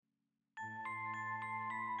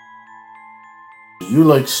you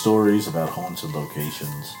like stories about haunted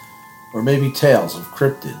locations? Or maybe tales of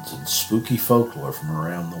cryptids and spooky folklore from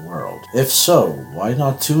around the world? If so, why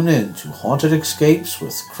not tune in to Haunted Escapes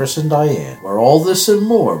with Chris and Diane, where all this and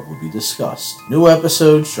more will be discussed. New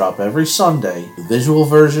episodes drop every Sunday, the visual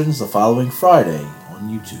versions the following Friday on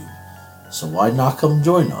YouTube. So why not come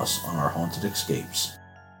join us on our Haunted Escapes?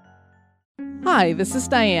 Hi, this is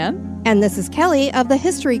Diane. And this is Kelly of the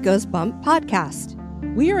History Goes Bump podcast.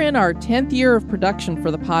 We are in our 10th year of production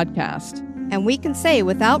for the podcast. And we can say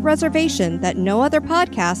without reservation that no other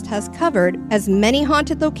podcast has covered as many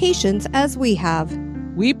haunted locations as we have.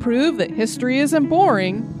 We prove that history isn't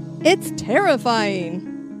boring. It's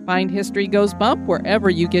terrifying. Find History Goes Bump wherever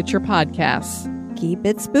you get your podcasts. Keep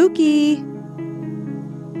it spooky.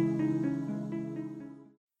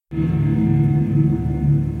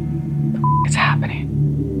 It's happening.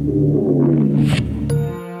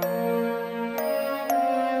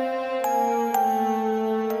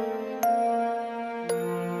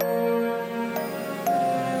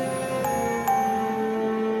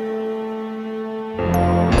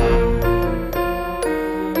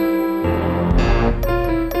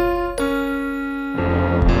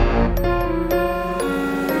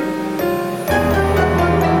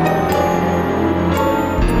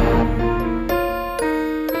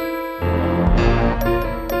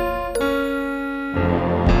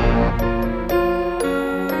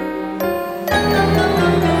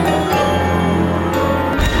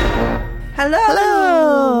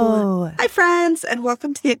 Hello. Hi, friends, and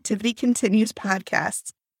welcome to the Activity Continues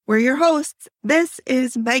podcast. We're your hosts. This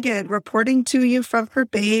is Megan reporting to you from her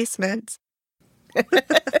basement.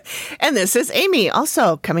 And this is Amy,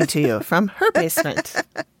 also coming to you from her basement.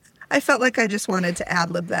 I felt like I just wanted to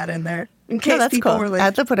ad-lib that in there. In case that's people cool. were like,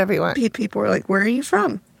 Ad-lib whatever you want. People were like, where are you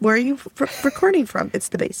from? Where are you recording from? It's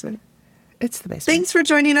the basement. It's the basement. Thanks for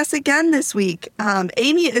joining us again this week.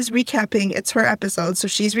 Amy is recapping, it's her episode, so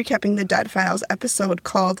she's recapping the Dead Files episode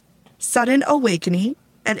called Sudden Awakening,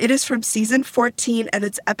 and it is from season 14, and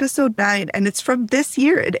it's episode 9, and it's from this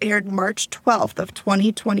year. It aired March 12th of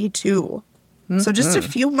 2022. So just a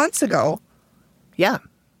few months ago. Yeah.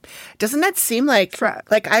 Doesn't that seem like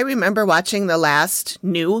I remember watching the last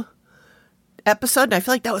new episode, and I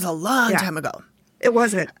feel like that was a long time ago. It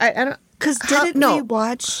wasn't. I don't... Because didn't we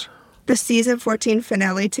watch the season 14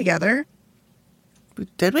 finale together?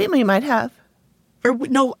 Did we? We might have. Or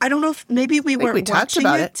no, I don't know if maybe we were watching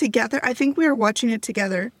it together. I think we were watching it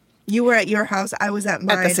together. You were at your house, I was at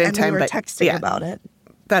mine, at the same time, we were texting about it.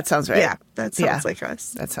 That sounds right. Yeah, that sounds like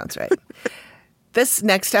us. That sounds right. This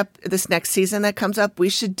next season that comes up, we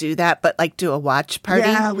should do that, but like do a watch party.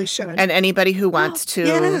 Yeah, we should. And anybody who wants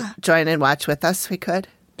to join and watch with us, we could.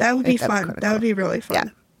 That would be fun. That would be really fun. Yeah.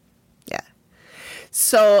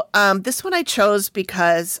 So this one I chose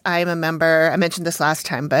because I'm a member. I mentioned this last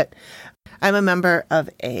time, but I'm a member of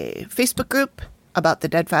a Facebook group about the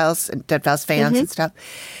Dead Files and Dead Files fans and stuff.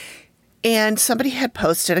 And somebody had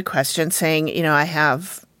posted a question saying, I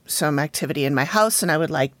have some activity in my house and I would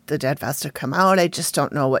like the Dead Files to come out. I just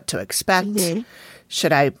don't know what to expect.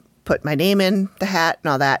 Should I put my name in the hat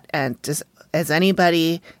and all that? And has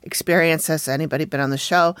anybody experienced this? Has anybody been on the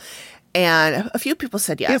show? And a few people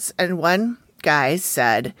said yes. Yep. And one guy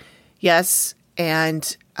said yes.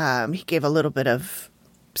 And he gave a little bit of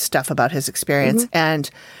stuff about his experience. And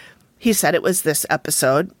he said it was this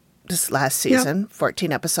episode, this last season,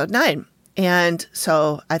 14, episode 9. And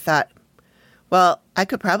so I thought, well, I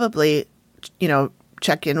could probably,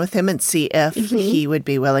 check in with him and see if he would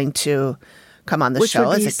be willing to come on the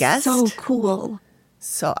show as a guest. So cool.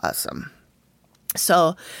 So awesome.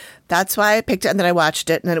 So that's why I picked it. And then I watched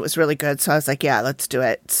it and then it was really good. So I was like, yeah, let's do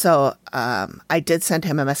it. So I did send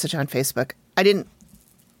him a message on Facebook. I didn't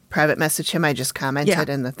private message him. I just commented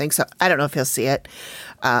in the thing. So I don't know if he'll see it.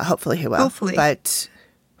 Hopefully he will. Hopefully. But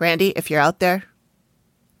Randy, if you're out there,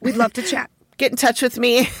 we'd love to chat. Get in touch with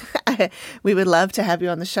me. We would love to have you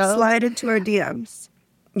on the show. Slide into our DMs.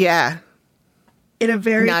 Yeah. In a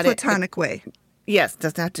very platonic way. Yes.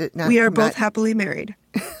 Does not to, not, we are both happily married.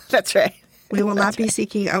 That's right. We will not be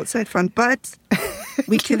seeking outside fun, but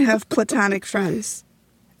we can have platonic friends.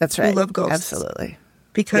 That's right. Who love ghosts. Absolutely.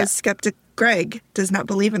 Because Skeptic Greg does not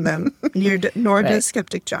believe in them, nor does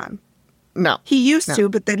Skeptic John. No. He used to,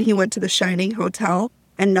 but then he went to the Shining Hotel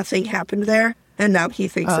and nothing happened there. And now he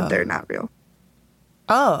thinks that they're not real.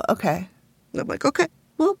 Oh, okay. I'm like, okay,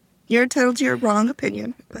 well, you're entitled to your wrong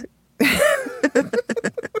opinion. But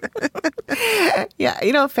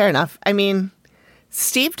yeah, fair enough. I mean,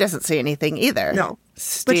 Steve doesn't see anything either. No,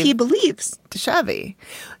 but he believes. Deshavi.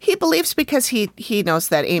 He believes because he knows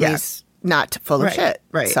that Amy's not full of shit.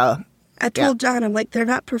 Right. So I told John, I'm like, they're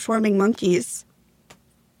not performing monkeys.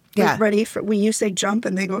 Yeah. ready for when you say jump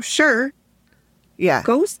and they go, sure. Yeah.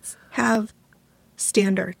 Ghosts have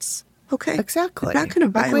standards. Okay. Exactly. They're not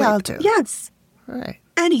going to Like violate. we all do. Yes. Right.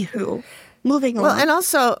 Anywho, moving Well, along. and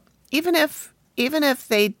also, even if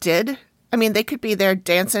they did, I mean, they could be there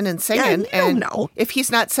dancing and singing, you don't and know. if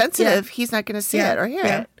he's not sensitive, he's not going to see Yeah, it or hear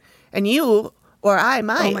yeah. it. And you or I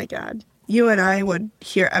might. Oh my God. You and I would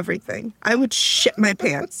hear everything. I would shit my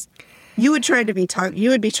pants. You would try to be you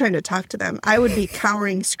would be trying to talk to them. I would be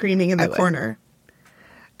cowering, screaming in the corner.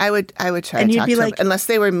 I would try And to you'd talk be to like- them. Unless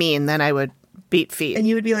they were mean, then I would beat feet. And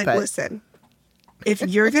you would be like, But- listen, if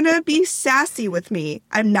you're gonna be sassy with me,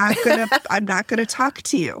 I'm not gonna talk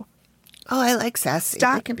to you. Oh, I like sassy.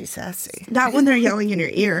 Stop. They can be sassy. Not when they're yelling in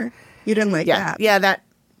your ear. You didn't like Yeah. that. Yeah, that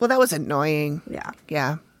was annoying. Yeah.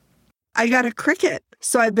 Yeah. I got a Cricut.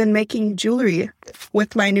 So I've been making jewelry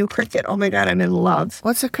with my new Cricut. Oh my God, I'm in love.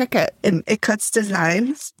 What's a Cricut? It cuts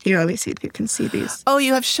designs. Here, let me see if you can see these. Oh,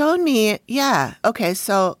 you have shown me. Yeah. Okay.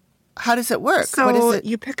 So how does it work? So what is it?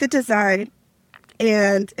 you pick a design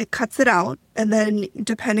and it cuts it out. And then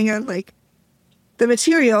depending on like the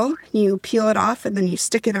material, you peel it off and then you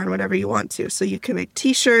stick it on whatever you want to. So you can make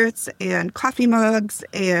t-shirts and coffee mugs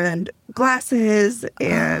and glasses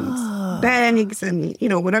and bags and,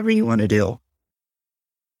 whatever you want to do.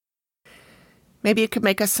 Maybe you could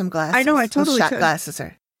make us some glasses. I know, I Little totally shot could. glasses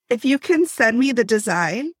are. If you can send me the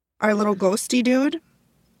design, our little ghosty dude,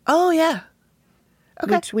 Oh yeah.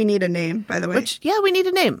 Okay. which we need a name, by the way. We need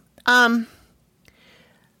a name. I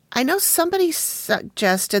know somebody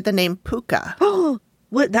suggested the name Puka. Oh,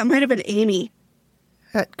 what? That might have been Amy.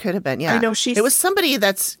 That could have been, yeah. I know It was somebody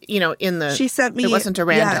that's, in the. She sent me. It wasn't a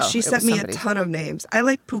rando. Yeah, she It sent was me somebody. a ton of names. I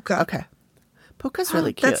like Puka. Okay. Puka's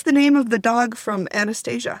really cute. That's the name of the dog from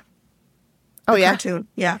Anastasia. Oh yeah. Cartoon.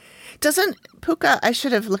 Yeah. Doesn't Puka? I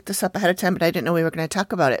should have looked this up ahead of time, but I didn't know we were going to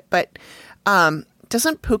talk about it. But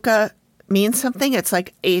doesn't Puka mean something? It's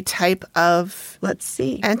like a type of Let's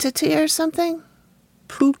see. entity or something.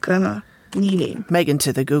 Puka meaning. Megan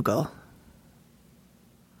to the Google.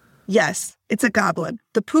 Yes, it's a goblin.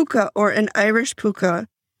 The puka, or an Irish puka,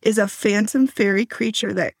 is a phantom fairy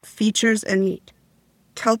creature that features in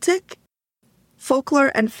Celtic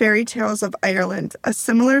folklore and fairy tales of Ireland. A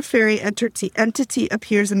similar fairy entity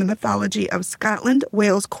appears in the mythology of Scotland,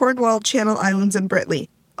 Wales, Cornwall, Channel Islands, and Brittany.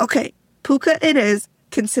 Okay, puka it is,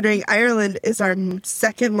 considering Ireland is our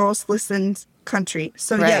second most listened country.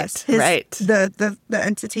 So Right, yes, right. the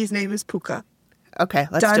entity's name is Puka. Okay,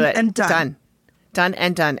 let's Done do it. and done. Done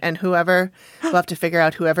and done. And whoever, we'll have to figure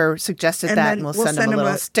out whoever suggested And that, then and we'll we'll send them send a them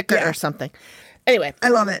little a- sticker yeah. or something. Anyway, I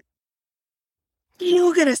love it.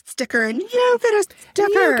 You get a sticker and you get a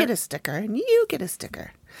sticker. you get a sticker and you get a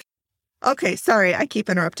sticker. Okay, sorry, I keep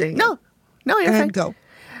interrupting. No, you're fine. And go.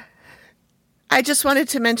 I just wanted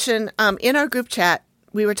to mention in our group chat,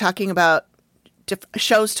 we were talking about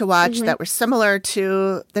shows to watch Mm-hmm. that were similar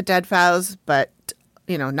to The Dead Files, but,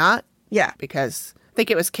 not, Yeah. because I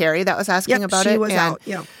think it was Carrie that was asking Yep, about she it. was and, out.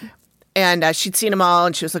 Yeah. And she'd seen them all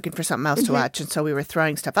and she was looking for something else Mm-hmm. to watch. And so we were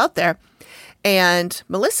throwing stuff out there. And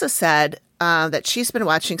Melissa said that she's been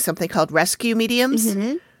watching something called Rescue Mediums,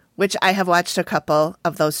 Mm-hmm. which I have watched a couple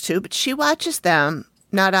of those too. But she watches them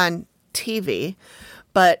not on TV,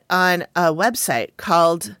 but on a website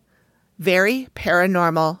called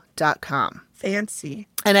veryparanormal.com. Fancy.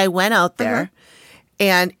 And I went out there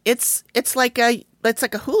and it's like a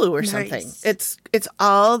Hulu or something. Nice. It's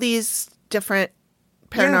all these different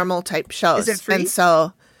paranormal type shows. Is it free? And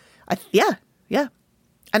so yeah.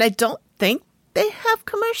 And I don't think they have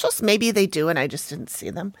commercials. Maybe they do and I just didn't see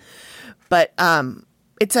them. But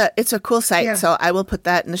it's a cool site. Yeah. So I will put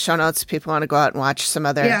that in the show notes if people want to go out and watch some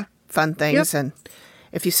other Yeah. fun things. And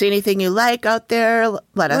if you see anything you like out there,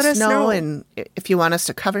 let us know. And if you want us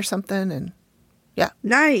to cover something and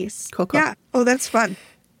Nice. Cool. Yeah. Oh, that's fun.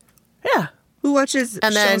 yeah. Who watches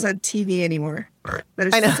And then- shows on TV anymore?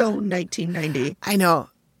 That I know. is so 1990. I know.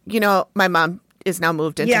 My mom is now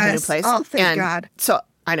moved into her new Yes. place. Oh, thank and God. So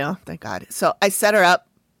I know, thank God. So I set her up.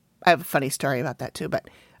 I have a funny story about that too, but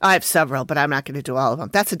I have several, but I'm not going to do all of them.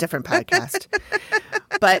 That's a different podcast.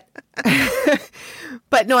 but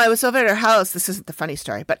no, I was over at her house. This isn't the funny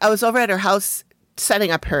story, but I was over at her house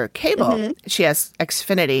setting up her cable. Mm-hmm. She has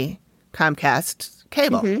Xfinity Comcast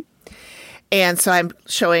cable. And so I'm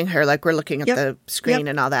showing her, like, we're looking at Yep. the screen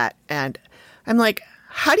and all that. And I'm like,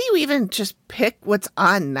 how do you even just pick what's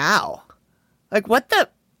on now? Like,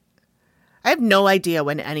 I have no idea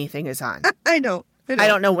when anything is on. I know. I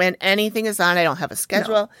don't know when anything is on. I don't have a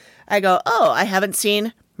schedule. I go, I haven't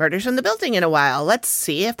seen Murders in the Building in a while. Let's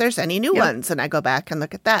see if there's any new ones. And I go back and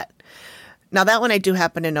look at that. Now, that one I do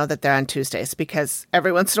happen to know that they're on Tuesdays because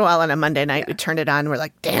every once in a while on a Monday night, we turn it on. We're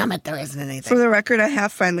like, damn it, there isn't anything. For the record, I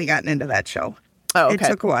have finally gotten into that show. Oh, okay. It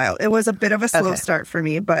took a while. It was a bit of a slow start for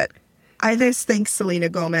me, but I just think Selena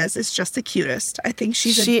Gomez is just the cutest. I think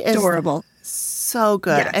she's adorable. So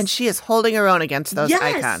good. Yes. And she is holding her own against those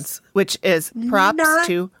icons, which is props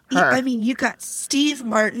to her. I mean, you got Steve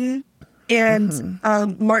Martin and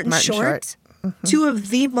Martin Short, two of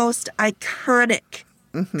the most iconic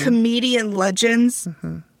comedian legends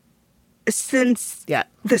since the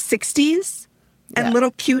 60s. And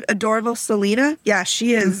little cute, adorable Selena. Yeah,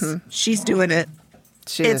 she is. She's doing it.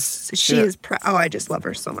 She is. Oh, I just love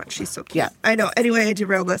her so much. She's so cute. Yeah. I know. Anyway, I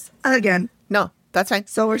derailed this again. No, that's fine.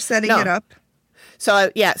 So we're setting it up.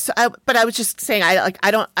 So but I was just saying,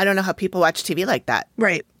 I don't know how people watch TV like that.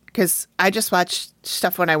 Right. Because I just watch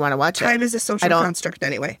stuff when I want to watch it. Time is a social construct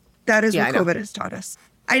anyway. That is what COVID has taught us.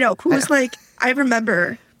 I know. I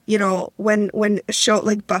remember, when a show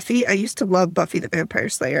like Buffy, I used to love Buffy the Vampire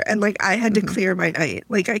Slayer. And I had to clear my night.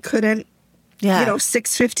 I couldn't,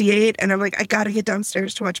 6:58. And I'm like, I got to get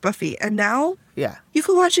downstairs to watch Buffy. And now you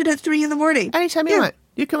can watch it at 3 a.m. Anytime you want.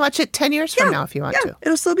 You can watch it 10 years from now if you want to.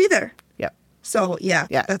 It'll still be there. Yep. So,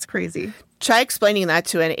 that's crazy. Try explaining that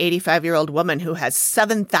to an 85-year-old woman who has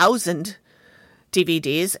 7,000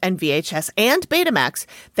 DVDs and VHS and Betamax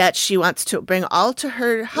that she wants to bring all to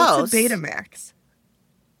her house. What's a Betamax?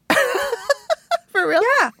 For real?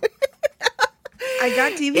 Yeah. I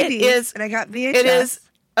got DVDs and I got VHS. It is.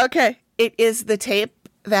 Okay. It is the tape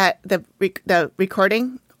that the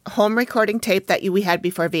recording, home recording tape that we had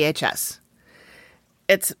before VHS.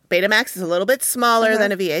 It's Betamax is a little bit smaller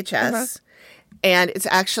than a VHS. And it's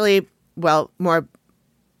actually, more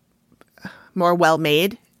well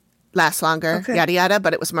made, lasts longer, yada, yada,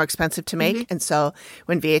 but it was more expensive to make. And so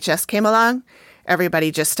when VHS came along,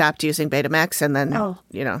 everybody just stopped using Betamax and then,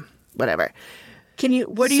 whatever.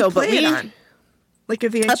 What do you play it on? Like a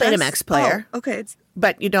VHS? A Betamax player. Oh, okay.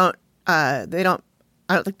 But you don't, I don't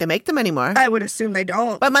think they make them anymore. I would assume they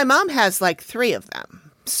don't. But my mom has 3 of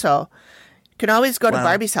them. So you can always go to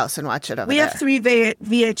Barbie's house and watch it over there. We have 3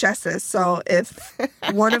 VHSs, so if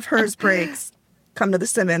one of hers breaks, come to the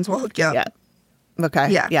Simmons, we'll hook you up. Yeah.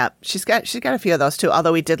 Okay. Yeah. She's got a few of those too,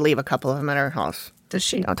 although we did leave a couple of them at her house. Does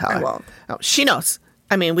she? Don't tell her. I won't. Oh, she knows.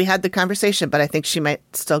 I mean, we had the conversation, but I think she might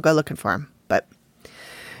still go looking for them. But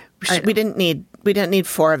we didn't need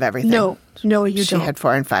 4 of everything. No, you don't. She had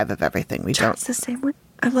 4 and 5 of everything. We don't. It's the same way.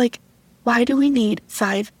 I'm like, why do we need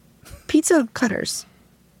 5 pizza cutters?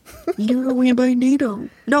 We might need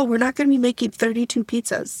them. No, we're not going to be making 32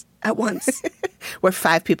 pizzas at once. Where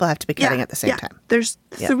 5 people have to be cutting at the same time. There's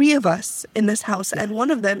 3 of us in this house, and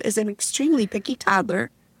one of them is an extremely picky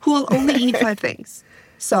toddler who will only eat 5 things.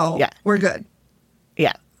 So we're good.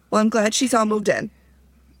 Yeah. Well, I'm glad she's all moved in.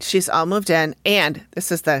 She's all moved in. And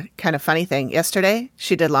this is the kind of funny thing. Yesterday,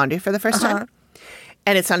 she did laundry for the first time.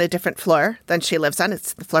 And it's on a different floor than she lives on.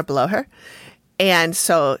 It's the floor below her. And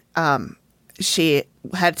so she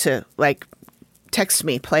had to text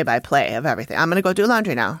me play by play of everything. I'm going to go do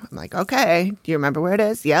laundry now. I'm like, okay. Do you remember where it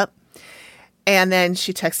is? Yep. And then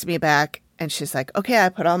she texted me back and she's like, okay, I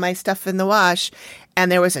put all my stuff in the wash.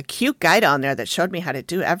 And there was a cute guy down there that showed me how to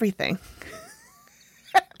do everything.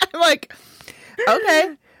 I'm like,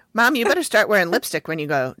 okay, Mom, you better start wearing lipstick when you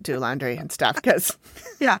go do laundry and stuff. Because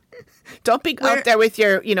don't be out there with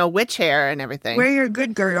your, witch hair and everything. Wear your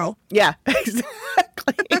good girdle. Yeah,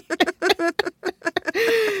 exactly.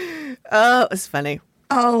 Oh, it was funny.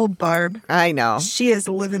 Oh, Barb. I know. She is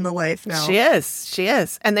living the life now. She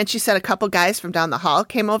is. And then she said a couple guys from down the hall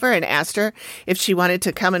came over and asked her if she wanted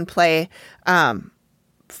to come and play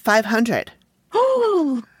 500.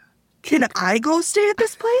 Oh, can I go stay at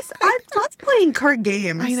this place? I love playing card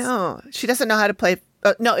games. I know. She doesn't know how to play.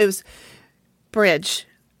 No, it was bridge.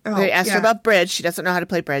 Oh, they asked her about bridge. She doesn't know how to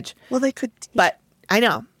play bridge. Well, they could. But I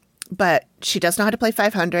know. But she does know how to play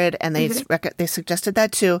 500, and they suggested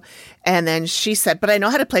that too. And then she said, but I know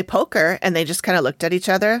how to play poker. And they just kind of looked at each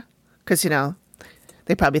other because,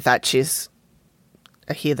 they probably thought she's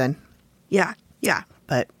a heathen. Yeah.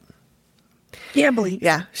 But gambling.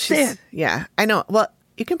 Yeah. Yeah, I know. Well,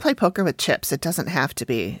 you can play poker with chips. It doesn't have to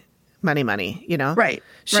be money, Right.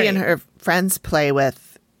 She and her friends play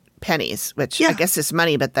with pennies, which I guess is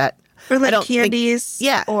money, but that... Or candies.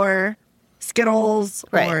 Or Skittles.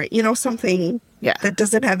 Right. Or, something that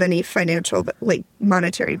doesn't have any financial,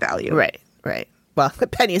 monetary value. Right. Well,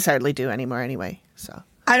 pennies hardly do anymore anyway, so...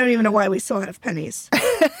 I don't even know why we still have pennies.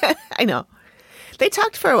 I know. They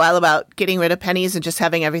talked for a while about getting rid of pennies and just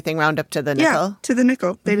having everything round up to the nickel. Yeah, to the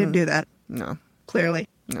nickel. They didn't do that. No. Clearly.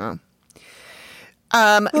 No.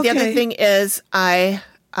 The other thing is I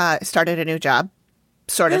started a new job,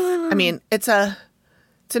 sort of. I mean, it's a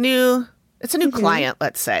new client,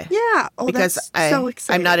 let's say. Yeah. Oh, because that's so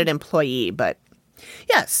exciting. I'm not an employee, but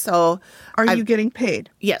yes. So Are you getting paid?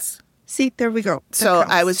 yes. See, there we go. That So I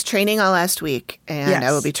counts. was training all last week, and Yes.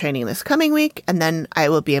 I will be training this coming week, and then I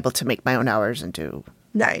will be able to make my own hours and do.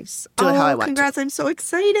 Nice. do it how I want to. Congrats. I'm so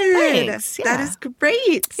excited. Thanks, That yeah. is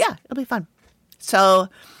great. Yeah, it'll be fun. So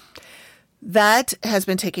that has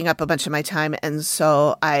been taking up a bunch of my time, and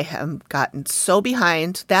so I have gotten so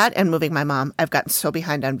behind that and moving my mom. I've gotten so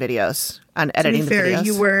behind on videos, on To be editing the fair, videos.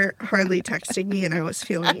 you were hardly texting me, and I was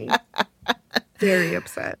feeling very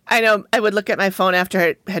upset. I know. I would look at my phone after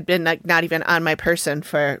it had been like not even on my person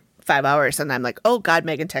for 5 hours, and I'm like, "Oh God,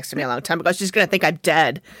 Megan texted me a long time ago. She's gonna think I'm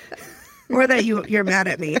dead." Or that you're mad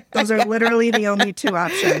at me. Those are literally the only two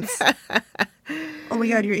options. Oh my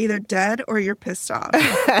God, you're either dead or you're pissed off.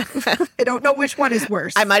 I don't know which one is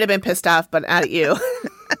worse. I might have been pissed off, but not at you.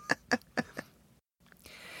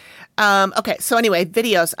 Okay, so anyway,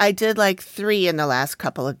 videos. I did like 3 in the last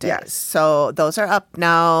couple of days. Yes. So those are up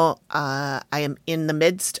now. I am in the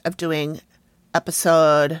midst of doing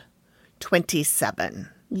episode 27.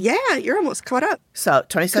 Yeah, you're almost caught up. So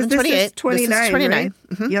 27, 'Cause this 28. is 29, This is 29.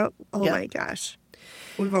 right? Yep. Oh Yep. my gosh.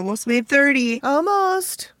 We've almost made 30.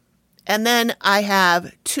 Almost. And then I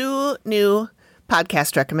have 2 new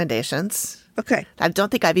podcast recommendations. Okay. I don't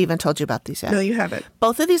think I've even told you about these yet. No, you haven't.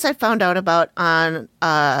 Both of these I found out about on,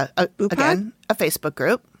 again, a Facebook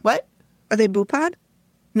group. What? Are they Boopod?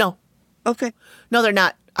 No. Okay. No, they're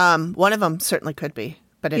not. One of them certainly could be,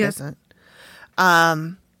 but it Yeah. isn't.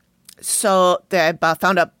 So I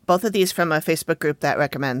found out both of these from a Facebook group that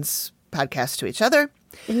recommends podcasts to each other.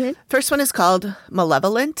 Mm-hmm. First one is called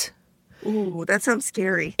Malevolent. Ooh, that sounds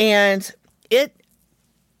scary. And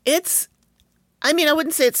it's, I mean, I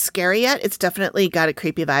wouldn't say it's scary yet. It's definitely got a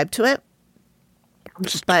creepy vibe to it.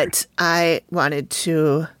 But I wanted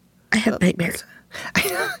to. I have nightmares.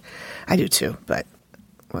 I do too, but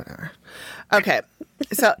whatever. Okay.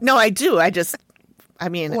 So, no, I do. I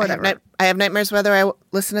mean, Whatever. I have nightmares whether I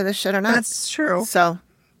listen to this shit or not. That's true. So,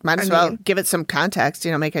 might as I well mean- give it some context,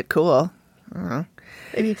 make it cool.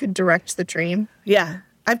 Maybe you could direct the dream. Yeah.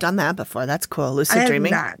 I've done that before. That's cool. Lucid I have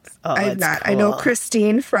dreaming. not. Oh, I have it's not. I know cool.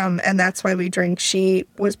 Christine from And That's Why We Drink. She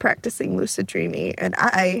was practicing lucid dreaming, and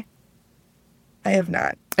I have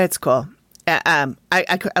not. It's cool. I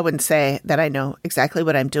wouldn't say that I know exactly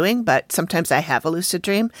what I'm doing, but sometimes I have a lucid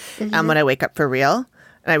dream. Mm-hmm. And when I wake up for real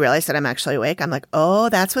and I realize that I'm actually awake, I'm like, oh,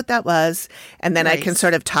 that's what that was. And then I can Nice.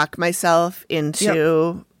 sort of talk myself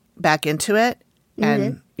back into it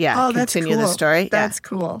and Oh, that's continue the cool. story. That's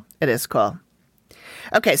cool. It is cool.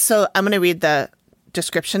 Okay, so I'm going to read the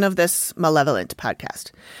description of this Malevolent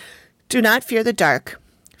podcast. Do not fear the dark.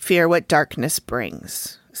 Fear what darkness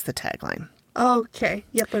brings is the tagline. Okay.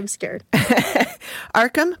 Yep, I'm scared.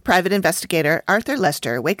 Arkham private investigator Arthur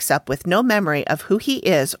Lester wakes up with no memory of who he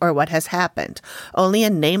is or what has happened, only a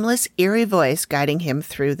nameless, eerie voice guiding him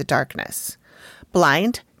through the darkness.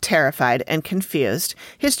 Blind, terrified, and confused,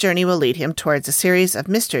 his journey will lead him towards a series of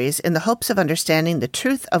mysteries in the hopes of understanding the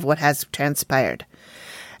truth of what has transpired.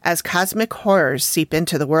 As cosmic horrors seep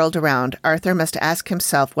into the world around, Arthur must ask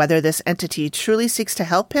himself whether this entity truly seeks to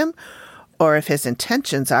help him or if his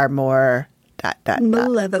intentions are more...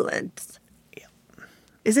 Malevolent.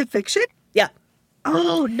 Is it fiction? Yeah,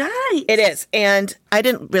 Oh, nice. it is. And I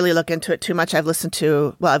didn't really look into it too much. I've listened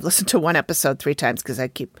to one episode 3 times because I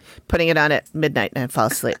keep putting it on at midnight and I fall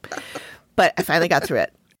asleep. But I finally got through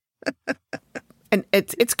it. And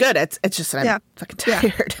it's good. It's just that I'm fucking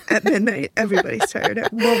tired. At midnight, everybody's tired.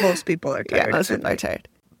 Well, most people are Yeah, tired. most people are tired.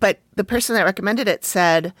 But the person that recommended it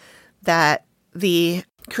said that the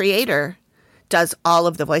creator does all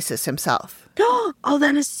of the voices himself. Oh,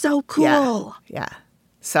 that is so cool. Yeah.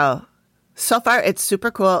 So far it's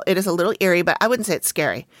super cool. It is a little eerie, but I wouldn't say it's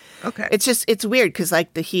scary. Okay. It's weird because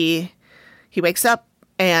like he wakes up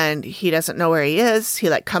and he doesn't know where he is. He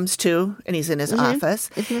like comes to and he's in his office.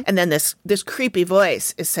 And then this creepy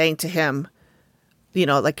voice is saying to him,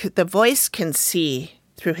 like the voice can see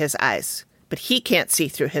through his eyes, but he can't see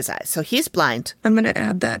through his eyes. So he's blind. I'm going to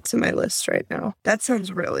add that to my list right now. That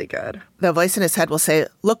sounds really good. The voice in his head will say,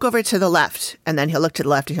 look over to the left. And then he'll look to the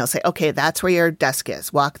left and he'll say, okay, that's where your desk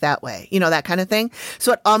is. Walk that way. That kind of thing.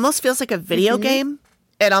 So it almost feels like a video game.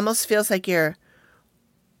 It almost feels like you're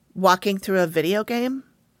walking through a video game.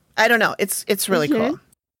 I don't know. It's really cool.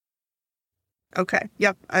 Okay.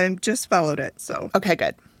 Yep. I just followed it. So Okay,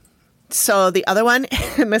 good. So the other one,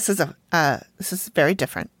 and this is very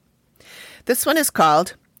different. This one is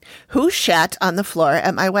called Who Shat on the Floor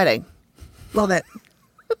at My Wedding? love it.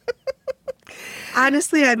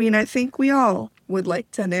 Honestly, I mean, I think we all would like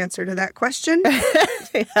an answer to that question.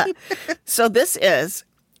 So this is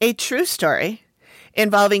a true story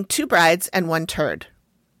involving 2 brides and 1 turd.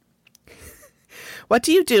 What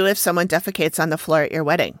do you do if someone defecates on the floor at your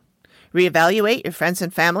wedding? Reevaluate your friends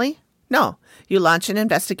and family? No. You launch an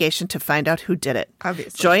investigation to find out who did it.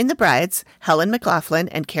 Obviously. Join the brides, Helen McLaughlin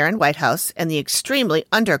and Karen Whitehouse, and the extremely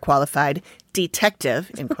underqualified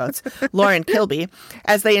detective, in quotes, Lauren Kilby,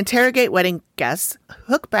 as they interrogate wedding guests,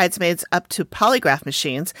 hook bridesmaids up to polygraph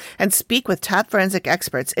machines, and speak with top forensic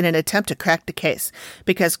experts in an attempt to crack the case.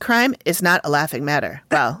 Because crime is not a laughing matter.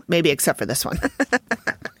 Well, maybe except for this one.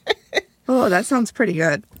 Oh, that sounds pretty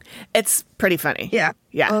good. It's pretty funny. Yeah.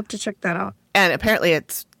 Yeah. I'll have to check that out. And apparently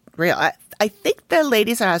it's real. I think the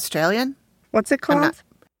ladies are Australian. What's it called? not-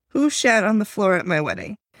 Who shat on the floor at my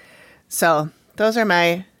wedding? So those are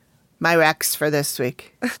my recs for this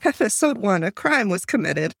week. Episode 1, a crime was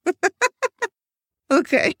committed.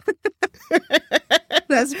 Okay.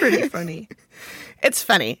 That's pretty funny. It's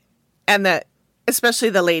funny. And especially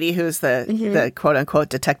the lady who's the quote unquote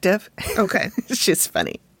detective. Okay. She's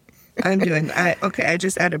funny. I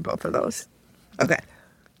just added both of those. Okay.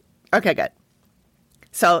 Okay, good.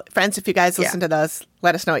 So, friends, if you guys listen to those,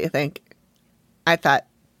 let us know what you think. I thought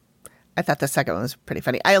the second one was pretty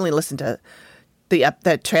funny. I only listened to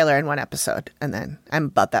the trailer in one episode, and then I'm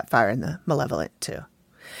about that far in the Malevolent too.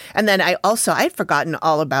 And then I'd forgotten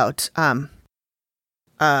all about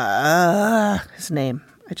his name.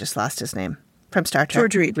 I just lost his name from Star Trek.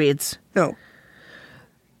 George Reed. Reads. No,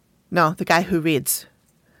 the guy who reads.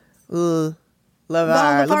 LeVar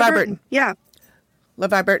Burton. Yeah.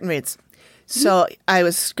 LeVar Burton reads. So I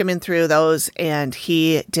was skimming through those, and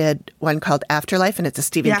he did one called Afterlife, and it's a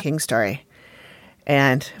Stephen King story.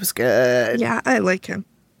 And it was good. Yeah, I like him.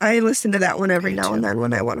 I listen to that one every now and then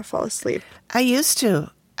when I want to fall asleep. I used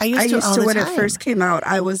to all when the it time. first came out.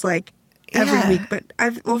 I was like every week, but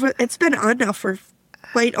it's been on now for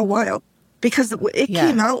quite a while because it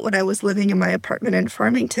came out when I was living in my apartment in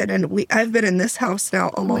Farmington, and I've been in this house now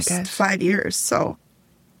almost 5 years. So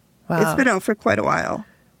it's been out for quite a while.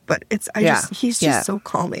 But he's just so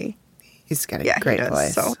calming. He's got a great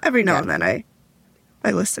voice. So every now and then I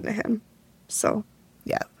listen to him. So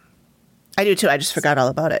yeah, I do too. I just forgot all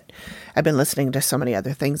about it. I've been listening to so many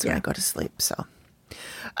other things when I go to sleep. So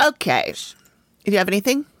okay, do you have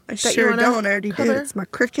anything? I sure don't. I already did. It's my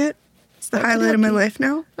cricket. It's the highlight of my life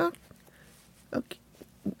now. Oh. Okay.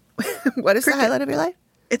 What is the highlight of your life?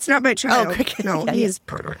 It's not my child. Oh, cricket. No, he's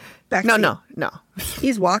back. No.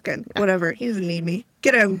 He's walking. Whatever. He doesn't need me.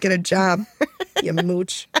 Get a job, you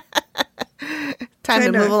mooch. Time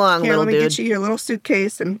to move along, little dude. Let me get you your little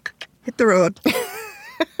suitcase and hit the road. For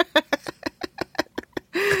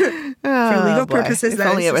legal purposes, if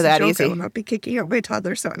only it were that easy. I will not be kicking out my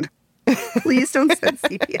toddler son. Please don't send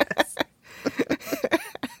CPS.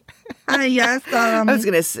 Yes. I was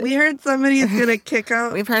gonna say, we heard somebody is gonna kick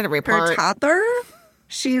out. We've heard a report. Her toddler.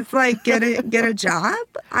 She's like, get a job.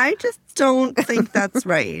 I just don't think that's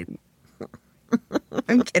right.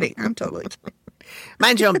 I'm kidding. I'm totally kidding.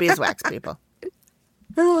 Mind your own beeswax, people.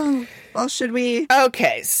 Oh, well, should we?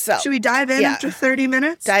 Okay, so should we dive in after 30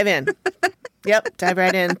 minutes? Dive in. Yep, dive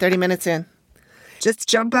right in. 30 minutes in. Just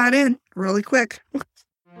jump on in really quick.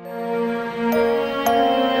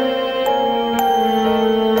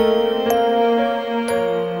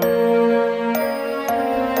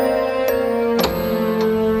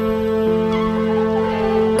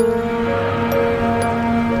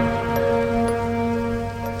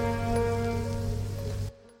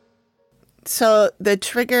 So the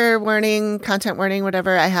trigger warning, content warning,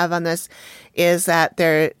 whatever I have on this is that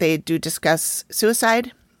they do discuss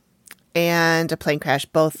suicide and a plane crash,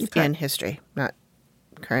 both in history, not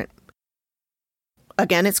current.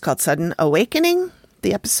 Again, it's called Sudden Awakening,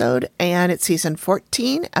 the episode, and it's season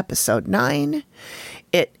 14, episode 9.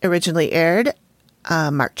 It originally aired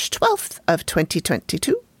March 12th of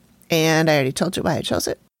 2022, and I already told you why I chose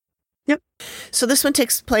it. Yep. So this one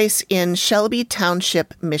takes place in Shelby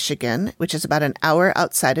Township, Michigan, which is about an hour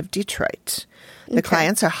outside of Detroit. The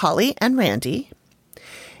clients are Holly and Randy.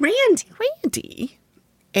 Randy.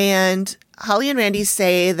 And Holly and Randy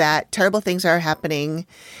say that terrible things are happening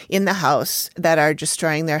in the house that are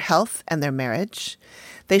destroying their health and their marriage.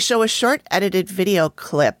 They show a short edited video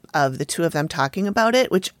clip of the two of them talking about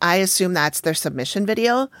it, which I assume that's their submission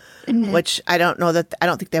video, which I don't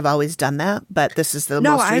think they've always done that, but this is the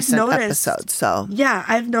most recent episode. So yeah,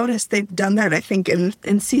 I've noticed they've done that. I think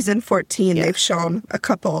in season 14, they've shown a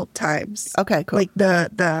couple times. Okay, cool. Like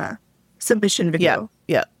the submission video.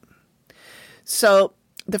 Yeah. So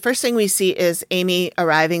the first thing we see is Amy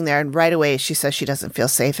arriving there, and right away she says she doesn't feel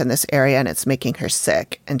safe in this area and it's making her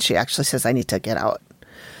sick. And she actually says, I need to get out.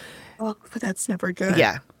 Oh, but that's never good.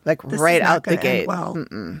 Yeah, like This right is not out the gonna end gate.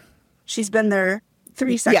 well. She's been there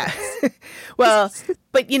 3 seconds. Yeah. Well,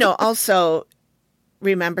 but also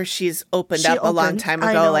remember she's opened She up a long opened, time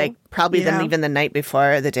I ago, know. like probably Yeah. even the night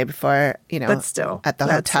before, the day before, But still, at the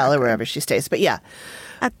that's hotel not or good. wherever she stays. But yeah,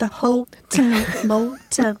 At the hotel,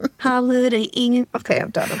 motel, Holiday Inn. Okay, I'm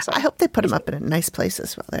done. I'm sorry. I hope they put them up in nice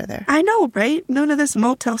places while they're there. I know, right? None of this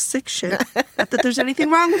Motel 6 shit. Not that there's anything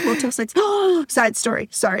wrong with Motel 6. Side story.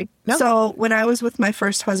 Sorry. No. So when I was with my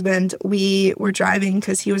first husband, we were driving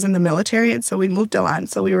because he was in the military, and so we moved a lot.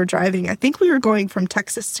 So we were driving. I think we were going from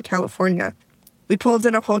Texas to California. We pulled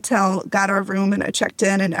in a hotel, got our room, and I checked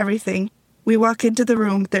in and everything. We walk into the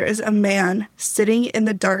room. There is a man sitting in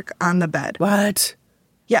the dark on the bed. What?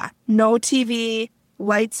 Yeah. No TV.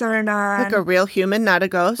 Lights aren't on. Like a real human, not a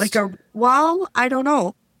ghost? Well, I don't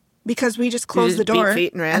know, because we just closed just the door beat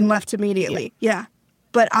feet and ran? left immediately. Yeah.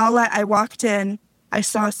 But I walked in, I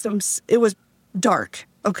saw it was dark,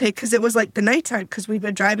 okay, because it was like the nighttime because we've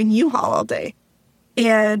been driving U-Haul all day.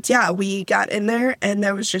 And yeah, we got in there and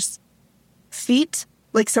there was just feet,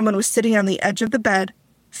 like someone was sitting on the edge of the bed,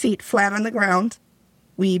 feet flat on the ground.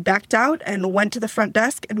 We backed out and went to the front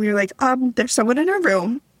desk and we were like, there's someone in our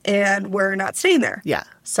room and we're not staying there. Yeah.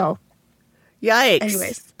 So Yikes.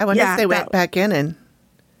 Anyways, I wonder yeah, if they went that- back in and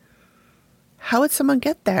how would someone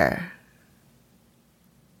get there?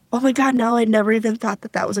 oh my God, no, I never even thought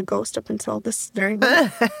that was a ghost up until this very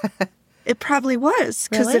moment. It probably was,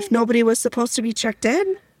 because Really? if nobody was supposed to be checked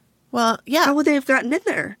in, Well, yeah. how would they have gotten in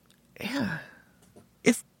there? Yeah.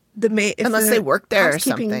 If Unless they worked there or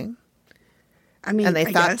housekeeping- something. I mean, And they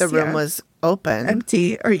I thought guess, the room yeah, was open.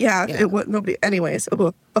 empty, or Yeah. it was nobody. Anyways,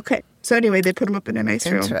 okay. So anyway, they put him up in a nice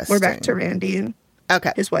room. We're back to Randy and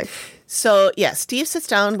Okay. his wife. So, yeah, Steve sits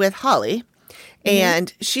down with Holly, Mm-hmm.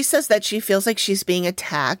 and she says that she feels like she's being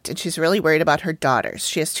attacked, and she's really worried about her daughters.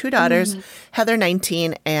 She has 2 daughters, Mm-hmm. Heather,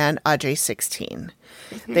 19, and Audrey, 16.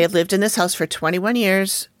 They had lived in this house for 21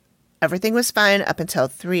 years. Everything was fine up until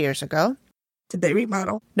 3 years ago. Did they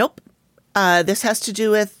remodel? Nope. This has to do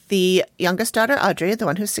with the youngest daughter, Audrey, the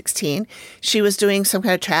one who's 16. She was doing some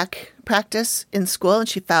kind of track practice in school, and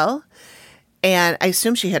she fell. And I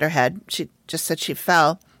assume she hit her head. She just said she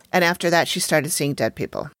fell. And after that, she started seeing dead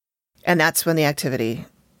people. And that's when the activity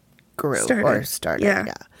grew or started.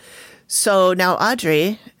 Yeah. So now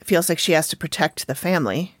Audrey feels like she has to protect the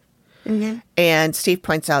family. Mm-hmm. And Steve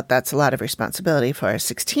points out that's a lot of responsibility for a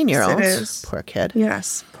 16-year-old. Yes, it is. Poor kid.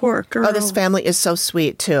 Yes. Poor girl. Oh, this family is so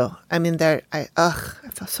sweet, too. I mean, I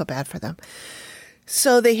feel so bad for them.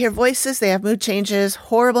 So they hear voices, they have mood changes,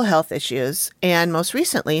 horrible health issues, and most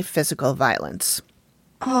recently, physical violence.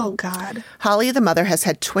 Oh, God. Holly, the mother, has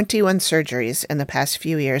had 21 surgeries in the past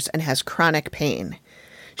few years and has chronic pain.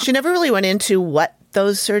 She never really went into what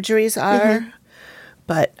those surgeries are,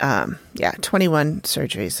 but 21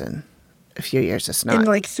 surgeries in a few years is not. In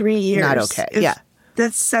like 3 years. not okay. Yeah.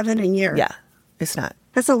 That's 7 a year. Yeah, it's not.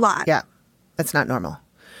 That's a lot. Yeah, that's not normal.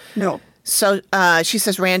 No. So she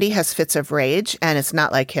says Randy has fits of rage, and it's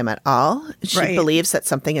not like him at all. She Right. believes that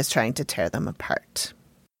something is trying to tear them apart.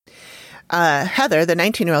 Heather, the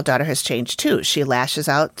 19-year-old daughter, has changed too. She lashes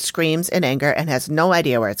out, screams in anger, and has no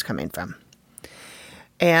idea where it's coming from.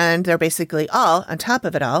 And they're basically all, on top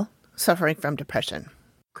of it all, suffering from depression.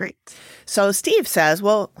 Great. So Steve says,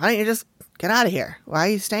 well, why don't you just get out of here? Why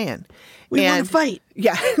are you staying? We want to fight.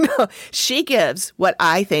 Yeah, no. She gives what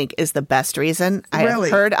I think is the best reason I have Really?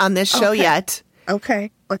 heard on this show Okay. yet.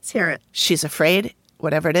 Okay. Let's hear it. She's afraid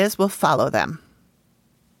whatever it is will follow them.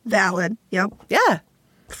 Valid. Yep. Yeah.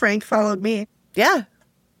 Frank followed me. Yeah.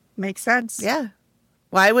 Makes sense. Yeah.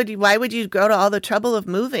 Why would you go to all the trouble of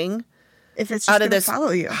moving If it's just out going of to this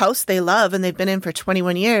follow you. house they love and they've been in for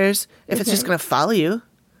 21 years if it's just going to follow you?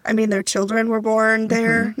 I mean, their children were born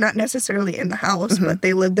there, not necessarily in the house, but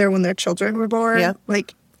they lived there when their children were born. Yep.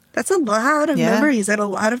 Like, that's a lot of Yeah. memories and a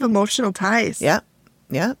lot of emotional ties. Yep.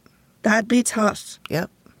 Yep. That'd be tough. Yep.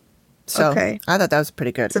 So Okay. I thought that was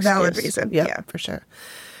pretty good. It's a valid excuse. reason, Yep, yeah. for sure.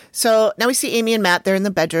 So now we see Amy and Matt. They're in the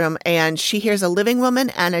bedroom, and she hears a living woman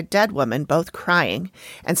and a dead woman both crying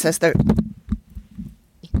and says they're...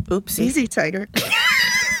 Oopsie. Easy, Tiger.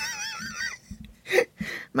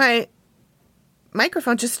 My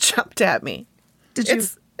microphone just jumped at me. Did you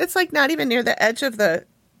It's like not even near the edge of the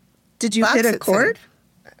box hit a it's in. cord?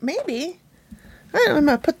 Maybe. I'm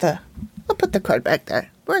gonna I'll put the cord back there.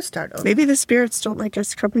 We'll start over. Maybe the spirits don't like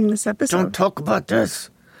us covering this episode. Don't talk about this.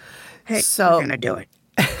 Hey, So- we're gonna do it.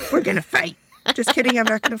 We're gonna fight. Just kidding. I'm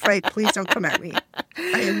not going to fight. Please don't come at me.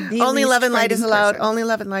 I am the Only least love and light is fighting allowed. person. Only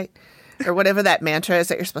love and light. Or whatever that mantra is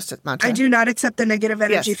that you're supposed to mantra. I do not accept the negative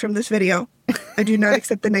energy Yes. from this video. I do not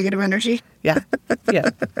accept the negative energy. Yeah. Yeah.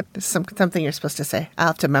 There's something you're supposed to say. I'll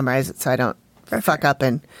have to memorize it so I don't fuck up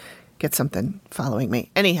and get something following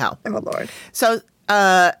me. Anyhow. Oh, Lord. So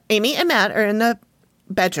Amy and Matt are in the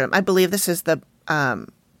bedroom. I believe this is the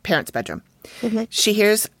parents' bedroom. Mm-hmm. She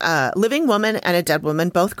hears a living woman and a dead woman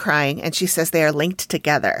both crying, and she says they are linked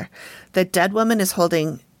together. The dead woman is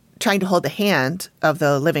trying to hold the hand of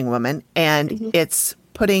the living woman, and it's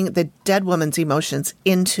putting the dead woman's emotions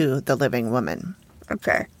into the living woman.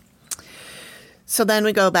 Okay. So then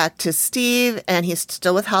we go back to Steve, and he's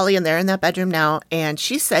still with Holly, and they're in that bedroom now. And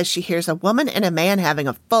she says she hears a woman and a man having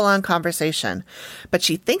a full-on conversation, but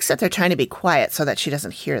she thinks that they're trying to be quiet so that she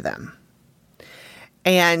doesn't hear them.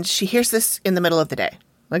 And she hears this in the middle of the day.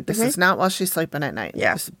 Like, this is not while she's sleeping at night.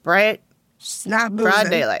 Yeah. It's bright, She's not boozing. broad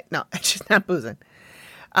daylight. No, she's not boozing.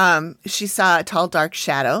 She saw a tall, dark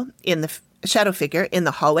shadow shadow figure in the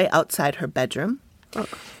hallway outside her bedroom. Oh.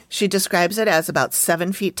 She describes it as about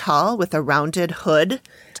 7 feet tall with a rounded hood,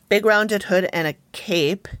 big rounded hood and a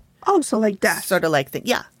cape, Oh, so like that. sort of like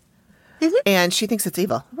yeah. And she thinks it's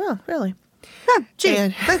evil. Well, really? Huh, gee,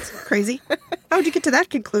 And- that's crazy. How would you get to that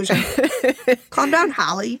conclusion? Calm down,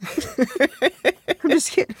 Holly. I'm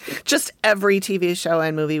just kidding. Just every TV show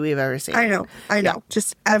and movie we've ever seen. I know.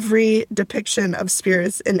 Just every depiction of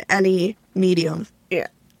spirits in any medium. Yeah.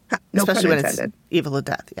 No Especially pun when intended. it's evil to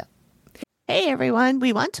death. Yeah. Hey, everyone.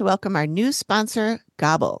 We want to welcome our new sponsor,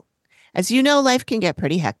 Gobble. As you know, life can get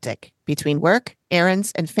pretty hectic. Between work,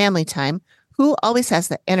 errands, and family time, who always has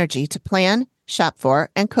the energy to plan, shop for,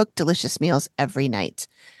 and cook delicious meals every night?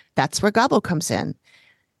 That's where Gobble comes in.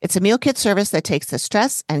 It's a meal kit service that takes the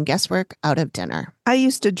stress and guesswork out of dinner. I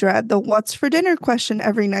used to dread the what's for dinner question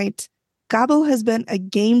every night. Gobble has been a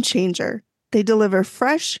game changer. They deliver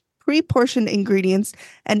fresh, pre-portioned ingredients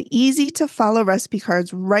and easy-to-follow recipe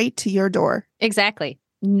cards right to your door. Exactly.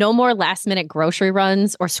 No more last-minute grocery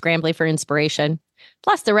runs or scrambling for inspiration.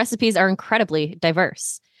 Plus, the recipes are incredibly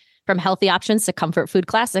diverse. From healthy options to comfort food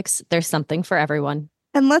classics, there's something for everyone.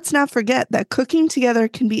 And let's not forget that cooking together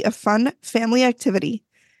can be a fun family activity.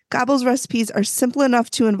 Gobble's recipes are simple enough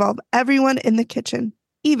to involve everyone in the kitchen,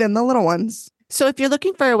 even the little ones. So if you're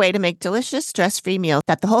looking for a way to make delicious, stress-free meals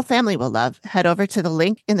that the whole family will love, head over to the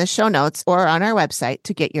link in the show notes or on our website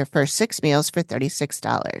to get your first 6 meals for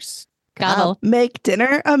 $36. Gobble. Make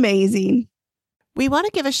dinner amazing. We want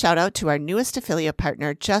to give a shout out to our newest affiliate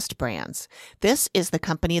partner, Just Brands. This is the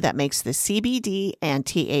company that makes the CBD and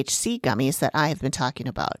THC gummies that I have been talking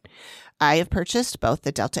about. I have purchased both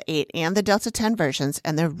the Delta 8 and the Delta 10 versions,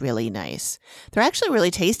 and they're really nice. They're actually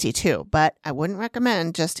really tasty too, but I wouldn't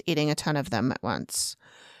recommend just eating a ton of them at once.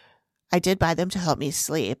 I did buy them to help me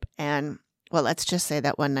sleep, and well, let's just say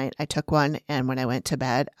that one night I took one, and when I went to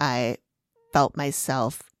bed, I felt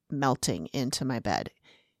myself melting into my bed.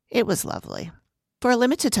 It was lovely. For a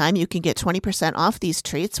limited time, you can get 20% off these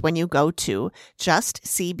treats when you go to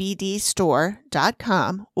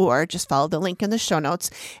justcbdstore.com or just follow the link in the show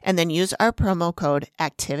notes and then use our promo code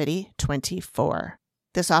ACTIVITY24.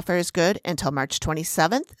 This offer is good until March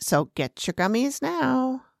 27th, so get your gummies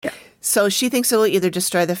now. Yeah. So she thinks it will either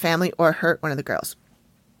destroy the family or hurt one of the girls.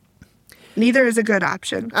 Neither is a good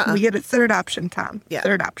option. We get a third option, Tom. Yeah.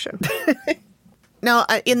 Third option. Now,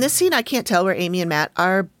 in this scene, I can't tell where Amy and Matt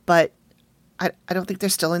are, but I don't think they're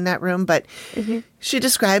still in that room, but she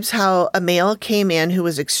describes how a male came in who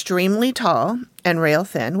was extremely tall and rail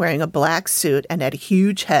thin, wearing a black suit and had a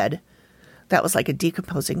huge head that was like a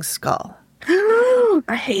decomposing skull.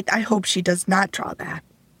 I hope she does not draw that.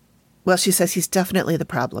 Well, she says he's definitely the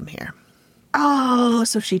problem here. Oh,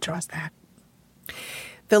 so she draws that.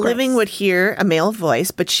 The living would hear a male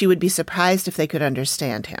voice, but she would be surprised if they could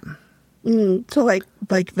understand him. So like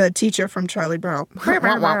the teacher from Charlie Brown.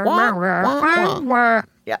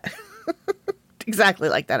 Yeah. Exactly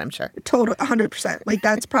like that, I'm sure. Total 100%. Like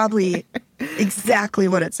that's probably exactly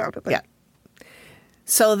what it sounded like. Yeah.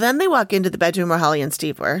 So then they walk into the bedroom where Holly and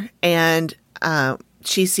Steve were, and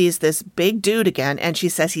she sees this big dude again, and she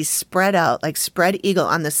says he's spread out, like spread eagle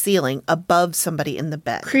on the ceiling above somebody in the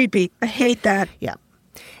bed. Creepy. I hate that. Yeah.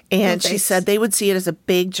 And No she face. said they would see it as a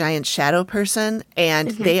big, giant shadow person,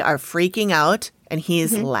 and they are freaking out, and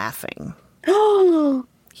he's laughing. Oh,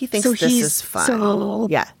 He thinks So this he's is fun. so-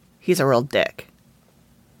 Yeah. He's a real dick.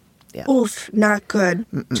 oof, not good.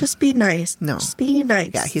 Just be nice. No. Just be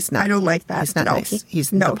nice. Yeah, he's not. I don't like that. He's not No, nice.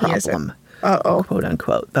 He's no, the he isn't. problem. Uh-oh. Quote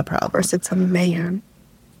unquote, the problem. Of course, it's a man.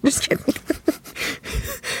 Just kidding.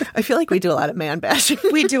 I feel like we do a lot of man bashing.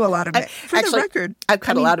 We do a lot of it. For the record, I've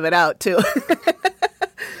cut a lot of it out too.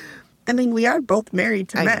 I mean, we are both married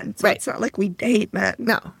to men, so it's not like we hate men.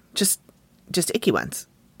 No, just icky ones.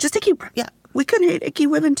 Just icky. Yeah. We could hate icky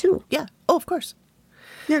women too. Yeah. Oh, of course.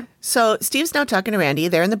 Yeah. So Steve's now talking to Randy.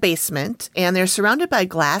 They're in the basement, and they're surrounded by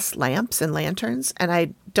glass lamps and lanterns. And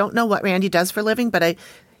I don't know what Randy does for a living, but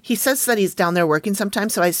he says that he's down there working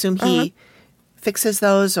sometimes, so I assume he fixes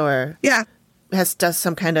those or does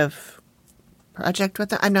some kind of project with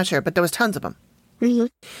them. I'm not sure, but there was tons of them. Mm-hmm.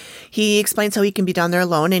 He explains how he can be down there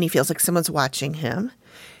alone, and he feels like someone's watching him.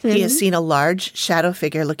 Mm-hmm. He has seen a large shadow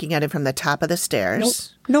figure looking at him from the top of the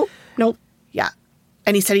stairs. Nope. Yeah.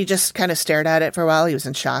 And he said he just kind of stared at it for a while. He was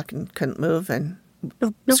in shock and couldn't move and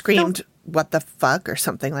screamed, what the fuck, or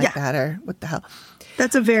something like that, or what the hell.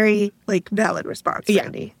 That's a very, valid response,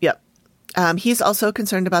 Randy. Yep. He's also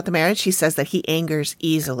concerned about the marriage. He says that he angers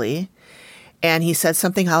easily. And he says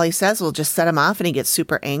something Holly says will just set him off, and he gets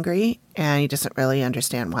super angry, and he doesn't really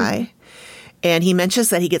understand why. Mm-hmm. And he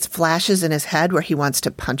mentions that he gets flashes in his head where he wants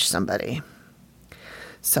to punch somebody.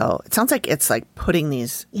 So it sounds like it's like putting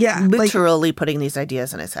these, literally putting these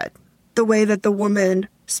ideas in his head. The way that the woman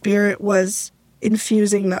spirit was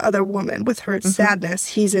infusing the other woman with her sadness,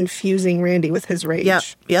 he's infusing Randy with his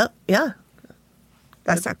rage. Yep.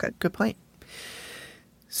 That's not good. Good point.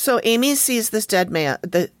 So Amy sees this dead male,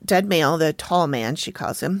 the tall man, she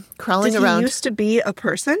calls him, crawling around. Did he used to be a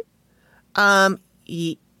person?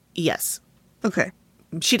 Yes. Okay.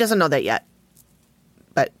 She doesn't know that yet.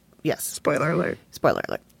 But yes. Spoiler alert.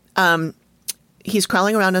 He's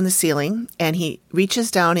crawling around on the ceiling, and he reaches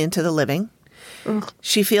down into the living. Ugh.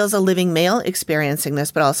 She feels a living male experiencing this,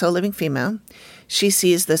 but also a living female. She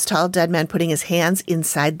sees this tall dead man putting his hands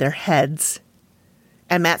inside their heads.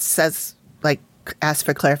 And Matt says, asks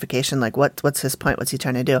for clarification, what's his point? What's he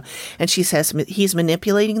trying to do? And she says he's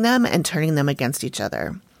manipulating them and turning them against each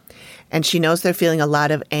other. And she knows they're feeling a lot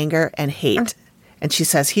of anger and hate. And she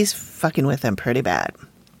says he's fucking with them pretty bad.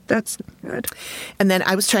 That's good. And then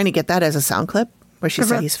I was trying to get that as a sound clip where she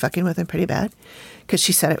said he's fucking with him pretty bad, because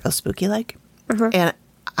she said it real spooky-like. And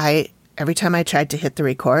every time I tried to hit the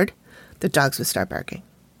record, the dogs would start barking,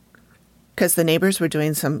 because the neighbors were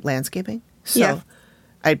doing some landscaping. So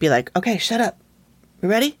I'd be like, okay, shut up. You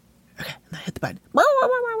ready? Okay. And I hit the button.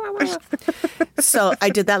 So I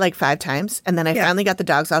did that 5 times. And then I finally got the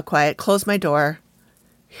dogs all quiet, closed my door,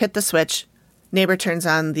 hit the switch. Neighbor turns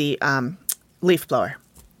on the leaf blower.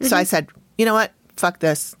 So I said, you know what? Fuck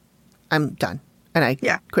this. I'm done. And I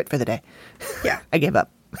quit for the day. Yeah. I gave up.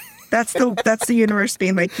 That's the universe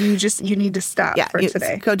being like, you need to stop for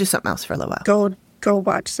today. Go do something else for a little while. Go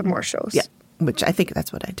watch some more shows. Yeah. Which I think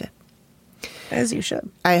that's what I did. As you should.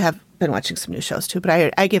 I have been watching some new shows too,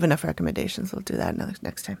 but I give enough recommendations. We'll do that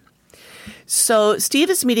next time. So Steve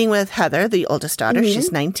is meeting with Heather, the oldest daughter. Mm-hmm.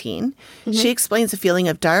 She's 19. Mm-hmm. She explains a feeling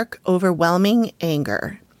of dark, overwhelming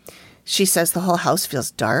anger. She says the whole house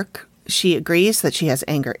feels dark. She agrees that she has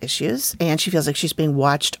anger issues, and she feels like she's being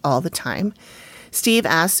watched all the time. Steve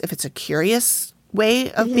asks if it's a curious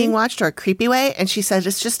way of being watched or a creepy way, and she says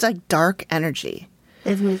it's just a dark energy.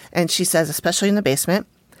 Mm-hmm. And she says, especially in the basement,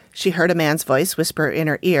 she heard a man's voice whisper in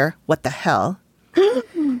her ear, "What the hell?"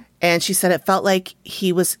 And she said it felt like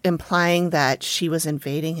he was implying that she was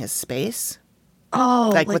invading his space.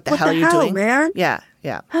 Oh, what the hell are you doing, man? Yeah.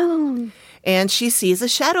 Oh. And she sees a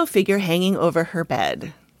shadow figure hanging over her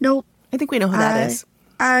bed. Nope. I think we know who that is.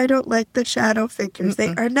 I don't like the shadow figures.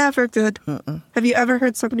 They are never good. Have you ever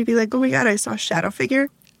heard somebody be like, oh my God, I saw a shadow figure?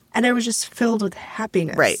 And I was just filled with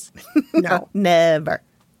happiness. Right. No. Never.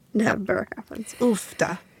 Never happens.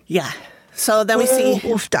 Oofda. Yeah. So then we see.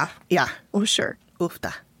 Oofda. Yeah. Oh, sure.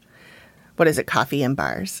 Oofda. What is it? Coffee and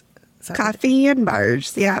Bars. Coffee and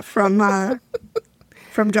Bars. Yeah. From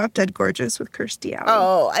Drop Dead Gorgeous with Kirstie Alley.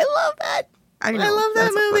 Oh, I love that. I love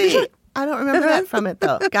that movie. I don't remember that from it,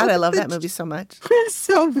 though. God, I love that movie so much. It's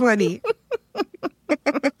so funny.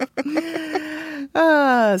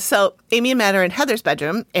 So Amy and Matt are in Heather's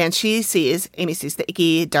bedroom, and Amy sees the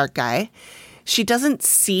icky, dark guy. She doesn't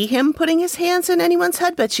see him putting his hands in anyone's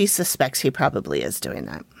head, but she suspects he probably is doing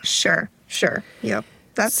that. Sure. Yep.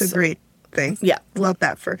 That's a great thing. Yeah. Love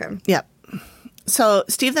that for him. Yep. So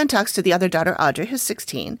Steve then talks to the other daughter, Audrey, who's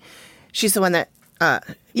 16. She's the one that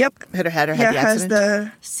hit her head or had the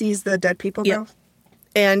accident. Sees the dead people go.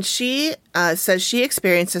 And she says she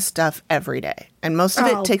experiences stuff every day. And most of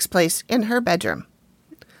it takes place in her bedroom.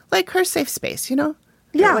 Like her safe space, you know?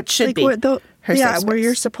 Yeah. What should be her safe space. Where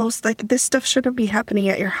you're supposed, this stuff shouldn't be happening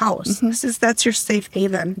at your house. Mm-hmm. That's your safe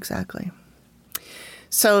haven. Exactly.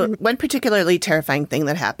 So one particularly terrifying thing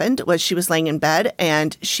that happened was she was laying in bed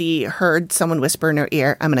and she heard someone whisper in her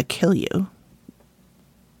ear, "I'm going to kill you."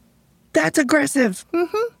 That's aggressive.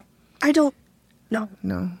 Mm-hmm. I don't know.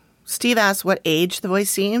 No. Steve asked what age the voice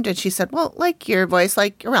seemed, and she said, well, like your voice,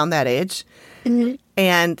 like around that age. Mm-hmm.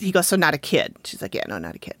 And he goes, so not a kid. She's like, yeah, no,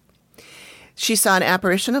 not a kid. She saw an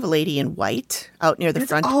apparition of a lady in white out near the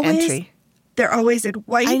front entry. They're always in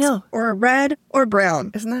white I know. or red or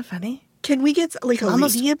brown. Isn't that funny? Can we get like a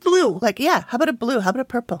lady in blue? Like, yeah, how about a blue? How about a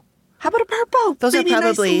purple? How about a purple? Those maybe are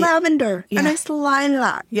probably a nice lavender, yeah. a nice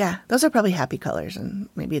lilac. Yeah, those are probably happy colors, and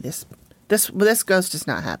maybe this ghost is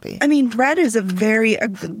not happy. I mean, red is a very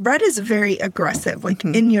aggressive, like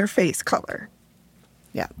in your face color.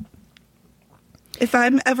 Yeah. If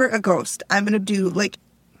I'm ever a ghost, I'm gonna do like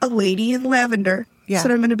a lady in lavender. Yeah. That's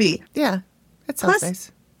what I'm gonna be. Yeah, that sounds Plus,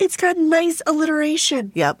 nice. it's got nice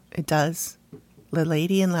alliteration. Yep, it does. The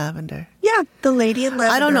lady in lavender. Yeah, the lady in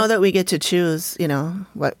lavender. I don't know that we get to choose,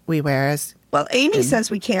 what we wear as. Well, Amy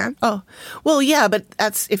says we can. Oh, well, yeah, but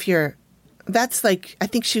that's like, I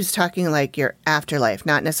think she was talking like your afterlife,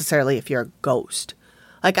 not necessarily if you're a ghost.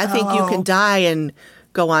 Like, I think you can die and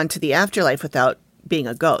go on to the afterlife without being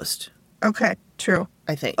a ghost, Okay, true.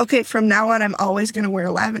 I think. Okay, from now on, I'm always going to wear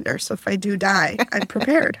lavender. So if I do die, I'm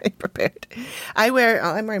prepared. I'm prepared. I'm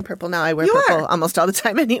wearing purple now. I wear You purple are. almost all the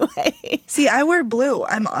time anyway. See, I wear blue.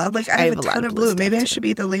 I have a lot ton of of blue blue. Maybe I stuff, should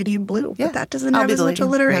be the lady in blue. Yeah, But that doesn't I'll have be as the much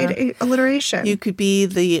lady. Yeah. alliteration. You could be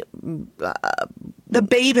the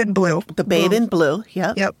babe in blue. babe in blue.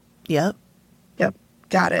 Yep. Yep.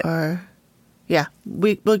 Got it. Or, yeah,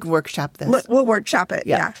 we'll workshop this. We'll workshop it.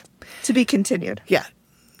 Yeah. Yeah. To be continued. Yeah.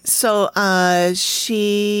 So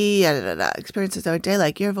she experiences every day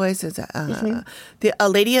like your voice is the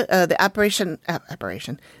apparition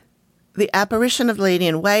of the lady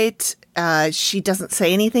in white. She doesn't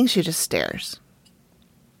say anything. She just stares.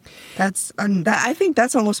 I think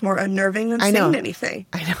that's almost more unnerving than saying anything.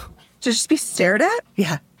 I know. To just be stared at?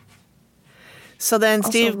 Yeah. So then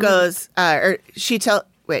Steve goes,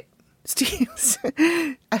 Steve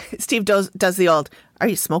does the old, are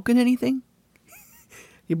you smoking anything?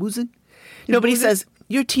 You boozing? Nobody says,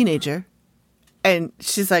 you're a teenager. And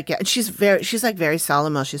she's like, yeah. And she's like very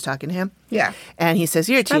solemn while she's talking to him. Yeah. And he says,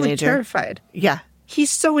 you're a Probably teenager. terrified. Yeah. He's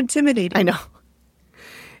so intimidating. I know.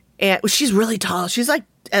 And she's really tall. She's like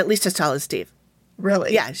at least as tall as Steve.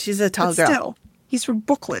 Really? Yeah, she's a tall But girl. still, he's from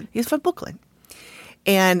Brooklyn. He's from Brooklyn.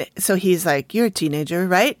 And so he's like, you're a teenager,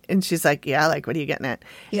 right? And she's like, yeah, like, what are you getting at?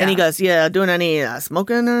 Yeah. And he goes, yeah, doing any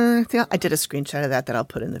smoking or anything? I did a screenshot of that I'll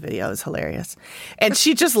put in the video. It was hilarious. And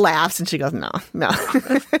she just laughs and she goes, no.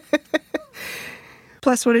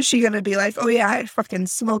 Plus, what is she going to be like? Oh, yeah, I fucking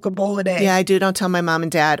smoke a bowl a day. Yeah, I do. Don't tell my mom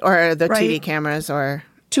and dad or the Right. TV cameras or.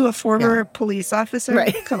 To a former police officer?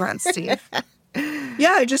 Right. Come on, Steve.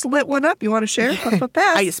 Yeah, I just lit one up. You want to share?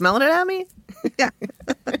 Pass. Are you smelling it at me? Yeah.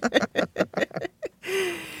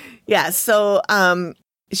 Yeah, so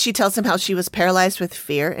she tells him how she was paralyzed with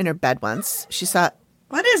fear in her bed once. She saw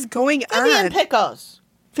What is going Vivian on? Pickles.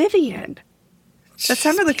 Vivian. That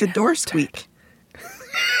sounded like a door squeak.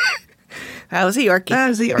 That was a Yorkie. That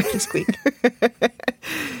was the Yorkie squeak.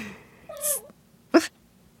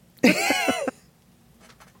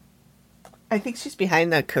 I think she's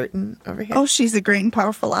behind the curtain over here. Oh, she's the great and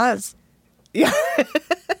powerful Oz. Yeah.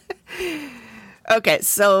 Okay,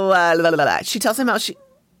 so she tells him how she...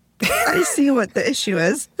 I see what the issue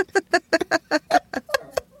is.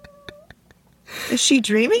 Is she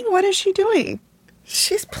dreaming? What is she doing?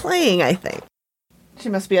 She's playing, I think. She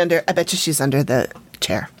must be under... I bet you she's under the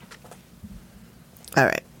chair. All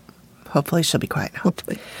right. Hopefully she'll be quiet now.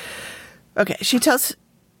 Hopefully. Okay, she tells...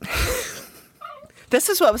 This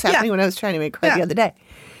is what was happening when I was trying to make quiet the other day.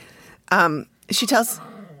 She tells...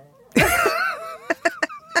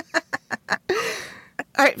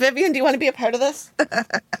 All right, Vivian, do you want to be a part of this? All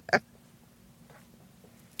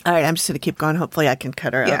right, I'm just going to keep going. Hopefully I can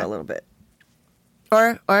cut her out a little bit.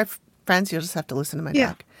 Or friends, you'll just have to listen to my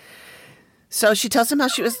talk. So she tells him how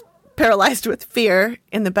she was paralyzed with fear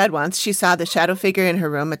in the bed once. She saw the shadow figure in her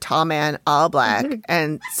room, a tall man, all black. Mm-hmm.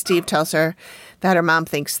 And Steve tells her that her mom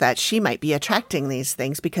thinks that she might be attracting these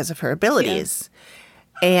things because of her abilities.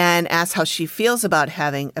 And asks how she feels about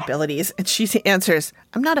having abilities. And she answers,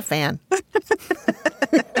 I'm not a fan.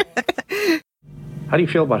 How do you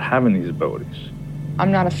feel about having these abilities?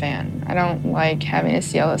 I'm not a fan. I don't like having to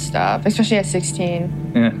see all this stuff, especially at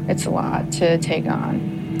 16. Yeah. It's a lot to take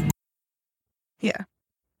on. Yeah.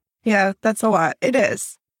 Yeah, that's a lot. It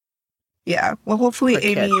is. Yeah. Well, hopefully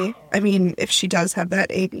Amy, if she does have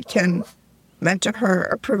that, Amy can mentor her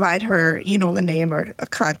or provide her, the name or a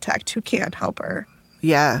contact who can help her.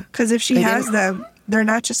 Yeah. Because if she has them, They're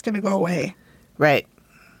not just going to go away. Right.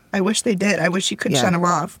 I wish they did. I wish you could Yeah. shut them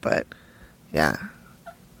off, but Yeah.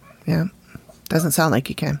 Yeah. Doesn't sound like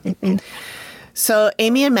you can. So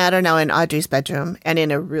Amy and Matt are now in Audrey's bedroom, and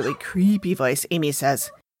in a really creepy voice, Amy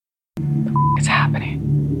says, It's happening.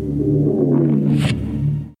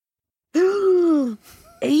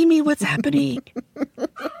 Amy, what's happening?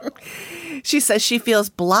 she says she feels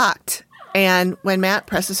blocked. And when Matt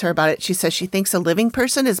presses her about it, she says she thinks a living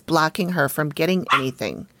person is blocking her from getting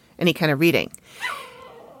anything, any kind of reading.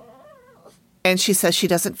 And she says she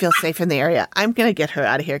doesn't feel safe in the area. I'm going to get her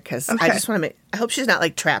out of here because I just want to I hope she's not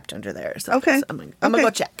like trapped under there or something. Okay. So I'm going to go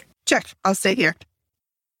check. Check. I'll stay here.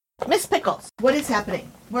 Miss Pickles, what is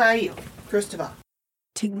happening? Where are you, first of all?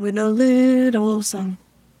 Singing a little song.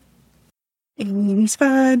 Amy's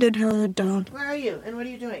finding her dog. Where are you and what are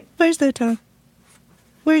you doing? Where's the dog?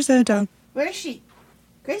 Where's the dog? Where is she?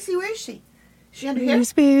 Gracie, where is she? Is she under here?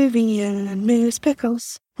 Miss Vivian and Miss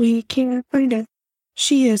Pickles. We can't find her.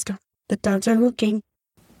 She is gone. The dogs are looking.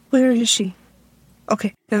 Where is she?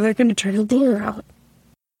 Okay, now they're going to try to lure her out.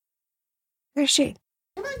 Where's she?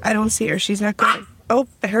 I don't see her. She's not going. Oh,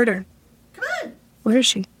 I heard her. Come on. Where is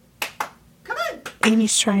she? Come on.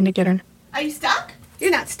 Amy's trying to get her. Are you stuck?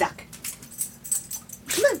 You're not stuck.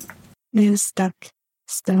 Come on. Is stuck.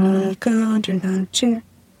 Stuck under the chair.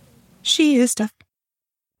 She is stuck.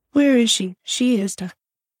 Where is she? She is stuck.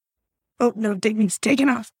 Oh, no, Digby's taken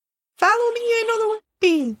off. Follow me, I know the way.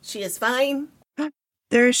 She is fine.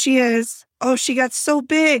 There she is. Oh, she got so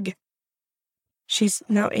big.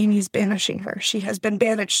 Now Amy's banishing her. She has been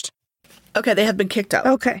banished. Okay, they have been kicked out.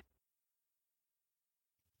 Okay.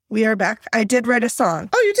 We are back. I did write a song.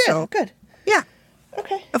 Oh, you did? So, good. yeah.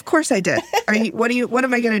 Okay. Of course I did. What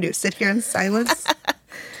am I going to do? Sit here in silence?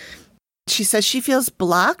 She says she feels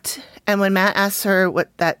blocked, and when Matt asks her what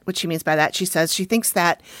she means by that, she says she thinks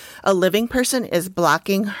that a living person is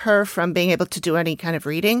blocking her from being able to do any kind of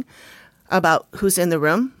reading about who's in the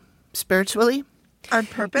room spiritually. On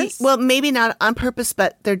purpose? Well, maybe not on purpose,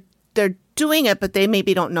 but they're doing it, but they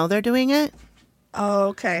maybe don't know they're doing it. Oh,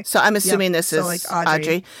 okay. So I'm assuming this is like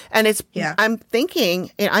Audrey. And it's, Yeah. I'm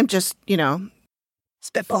thinking, I'm just,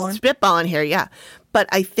 spitballing here, yeah. But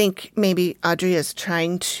I think maybe Audrey is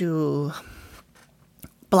trying to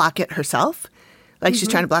block it herself. Like she's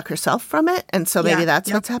trying to block herself from it. And so maybe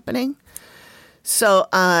that's what's happening. So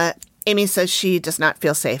Amy says she does not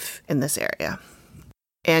feel safe in this area.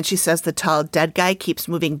 And she says the tall dead guy keeps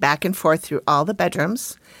moving back and forth through all the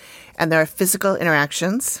bedrooms. And there are physical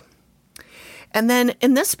interactions. And then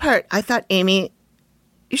in this part, I thought, Amy,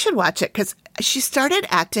 you should watch it because she started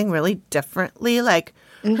acting really differently. Like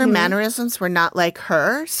her mannerisms were not like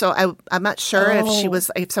her. So I'm not sure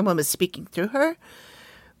if someone was speaking through her.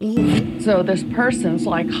 So this person's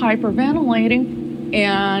like hyperventilating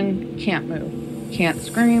and can't move, can't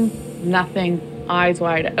scream, nothing, eyes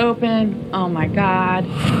wide open. Oh my God.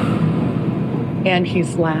 And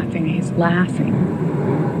he's laughing.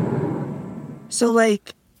 So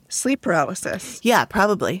like sleep paralysis. Yeah,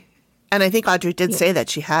 probably. And I think Audrey did say that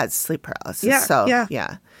she had sleep paralysis. Yeah, so,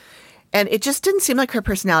 yeah. And it just didn't seem like her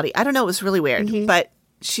personality. I don't know. It was really weird. But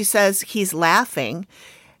she says he's laughing.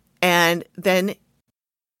 And then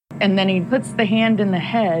he puts the hand in the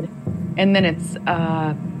head and then it's,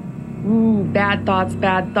 bad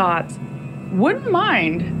thoughts. Wouldn't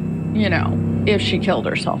mind, if she killed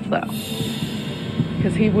herself though.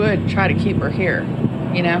 Because he would try to keep her here,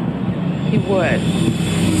 He would.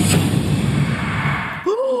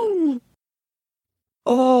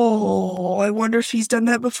 Oh, I wonder if he's done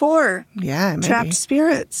that before. Yeah, maybe. Trapped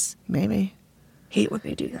spirits. Maybe. Hate when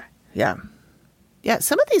they do that. Yeah. Yeah,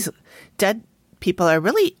 some of these dead people are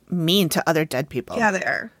really mean to other dead people. Yeah, they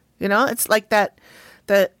are. It's like that,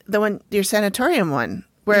 the one, your sanatorium one,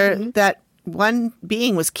 where that one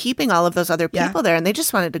being was keeping all of those other people there and they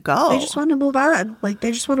just wanted to go. They just want to move on. Like,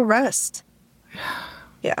 they just want to rest.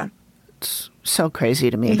 Yeah. It's so crazy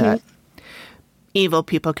to me that evil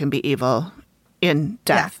people can be evil in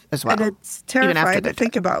death as well. And it's terrifying to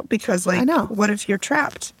think about because, like, I know. What if you're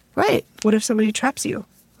trapped? Right. What if somebody traps you?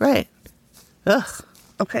 Right. Ugh.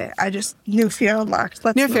 Okay, new fear unlocked.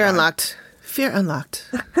 New fear unlocked. Fear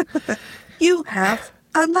unlocked. You have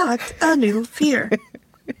unlocked a new fear.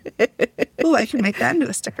 Oh, I can make that into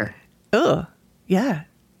a sticker. Oh, yeah.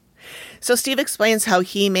 So Steve explains how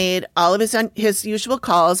he made all of his usual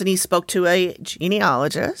calls and he spoke to a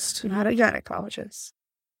genealogist. Not a gynecologist.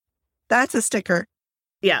 That's a sticker.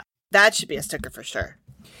 Yeah, that should be a sticker for sure.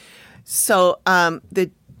 So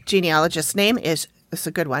the genealogist's name is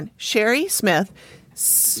a good one, Sherry Smith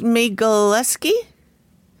Smigelski.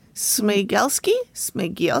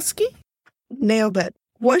 Nailed it.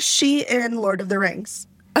 Was she in Lord of the Rings?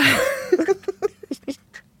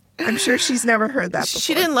 I'm sure she's never heard that before.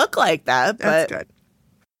 She didn't look like that, but That's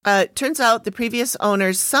good. turns out the previous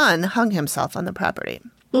owner's son hung himself on the property.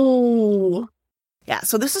 Oh. Yeah,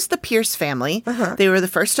 so this is the Pierce family. Uh-huh. They were the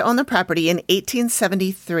first to own the property in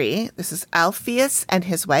 1873. This is Alpheus and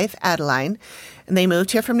his wife, Adeline, and they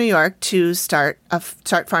moved here from New York to start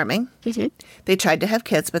farming. Mm-hmm. They tried to have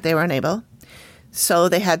kids, but they were unable. So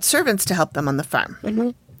they had servants to help them on the farm.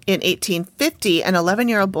 Mm-hmm. In 1850, an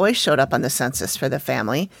 11-year-old boy showed up on the census for the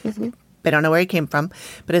family. Mm-hmm. They don't know where he came from,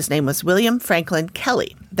 but his name was William Franklin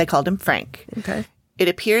Kelly. They called him Frank. Okay. It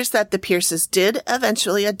appears that the Pierces did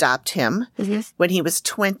eventually adopt him when he was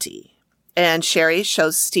 20. And Sherry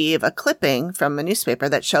shows Steve a clipping from a newspaper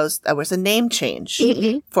that shows there was a name change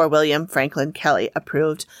for William Franklin Kelly,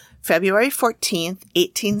 approved February 14th,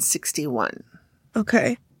 1861.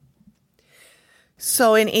 Okay.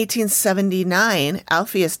 So in 1879,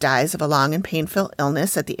 Alpheus dies of a long and painful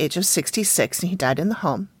illness at the age of 66, and he died in the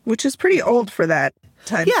home. Which is pretty old for that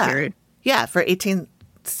time period. Yeah, for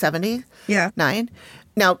 1879. Yeah.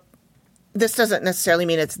 Now, this doesn't necessarily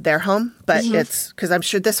mean it's their home, but it's because I'm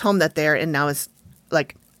sure this home that they're in now is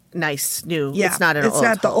like nice, new. Yeah. It's not an old It's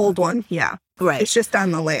not the home. old one. Yeah. Right. It's just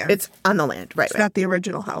on the land. It's on the land. Right. It's not the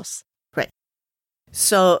original house. Right.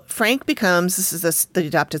 So Frank becomes, the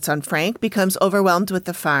adopted son, Frank, becomes overwhelmed with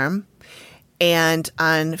the farm. And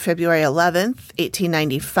on February 11th,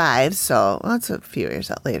 1895, so it's a few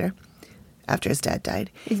years out later, after his dad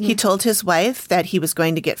died, he told his wife that he was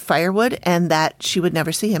going to get firewood and that she would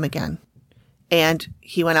never see him again. And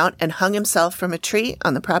he went out and hung himself from a tree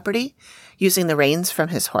on the property using the reins from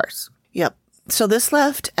his horse. Yep. So this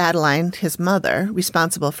left Adeline, his mother,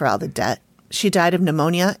 responsible for all the debt. She died of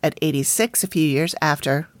pneumonia at 86, a few years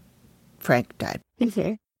after Frank died.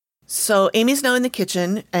 Okay. So Amy's now in the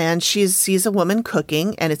kitchen, and she sees a woman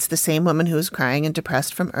cooking, and it's the same woman who was crying and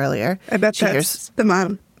depressed from earlier. I bet that's the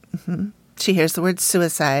mom. She hears the word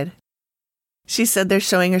suicide. She said they're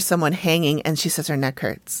showing her someone hanging, and she says her neck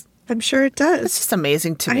hurts. I'm sure it does. It's just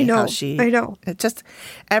amazing to me how she... I know. It just,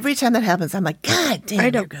 every time that happens, I'm like, God damn, I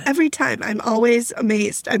know. you're good. Every time. I'm always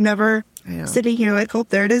amazed. I'm never sitting here like, oh,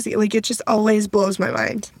 there it is. Like, it just always blows my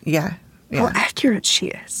mind. Yeah. How accurate she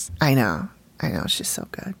is. I know. She's so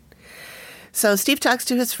good. So Steve talks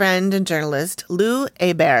to his friend and journalist, Lou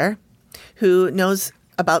Hebert, who knows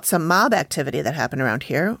about some mob activity that happened around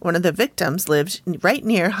here. One of the victims lived right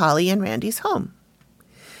near Holly and Randy's home.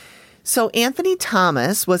 So Anthony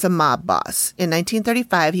Thomas was a mob boss. In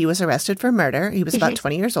 1935, he was arrested for murder. He was about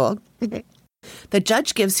 20 years old. The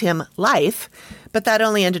judge gives him life, but that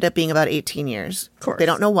only ended up being about 18 years. Of course. They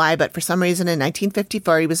don't know why, but for some reason in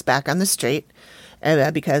 1954, he was back on the street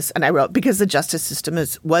because the justice system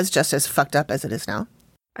was just as fucked up as it is now.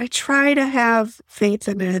 I try to have faith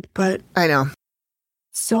in it, but I know.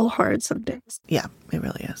 So hard some days. Yeah, it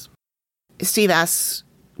really is. Steve asks,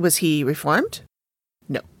 was he reformed?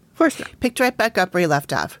 No. Of course not. Picked right back up where he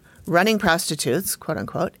left off, running prostitutes, quote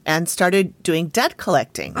unquote, and started doing debt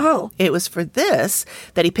collecting. Oh. It was for this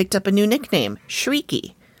that he picked up a new nickname,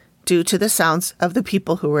 Shrieky, due to the sounds of the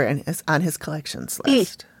people who were on his collections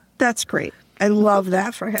list. That's great. I love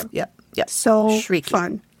that for him. Yep. So Shrieky.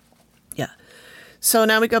 Fun. Yeah. So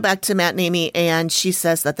now we go back to Matt and Amy, and she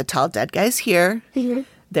says that the tall dead guy's here.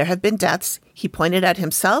 There have been deaths. He pointed at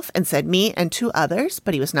himself and said me and 2 others,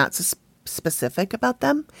 but he was not specific about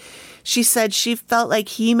them. She said she felt like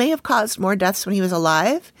he may have caused more deaths when he was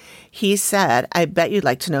alive. He said, I bet you'd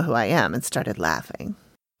like to know who I am, and started laughing.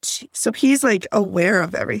 So he's like aware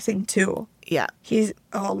of everything too. Yeah.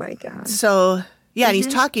 Oh my God. So, yeah, and he's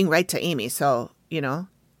talking right to Amy. So,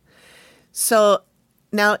 So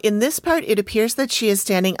now in this part, it appears that she is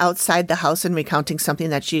standing outside the house and recounting something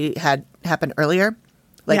that she had happened earlier.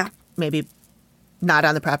 Maybe not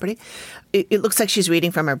on the property. It looks like she's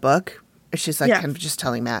reading from her book. She's kind of just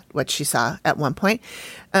telling Matt what she saw at one point.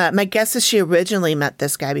 My guess is she originally met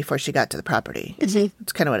this guy before she got to the property.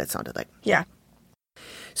 It's kind of what it sounded like. Yeah.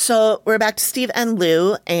 So we're back to Steve and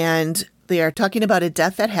Lou, and they are talking about a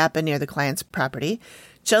death that happened near the client's property.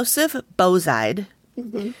 Joseph Bozide.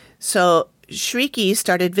 So Shrieky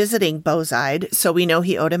started visiting Bozide, so we know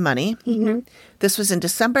he owed him money. This was in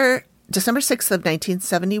December 6th of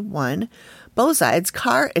 1971. Bozide's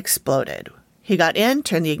car exploded. He got in,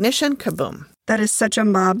 turned the ignition, kaboom. That is such a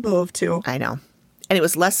mob move, too. I know. And it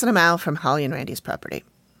was less than a mile from Holly and Randy's property.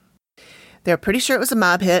 They're pretty sure it was a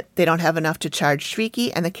mob hit. They don't have enough to charge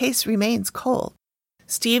Shrieky, and the case remains cold.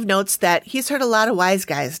 Steve notes that he's heard a lot of wise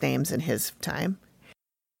guys' names in his time.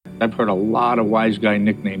 I've heard a lot of wise guy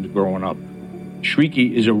nicknames growing up.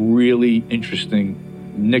 Shrieky is a really interesting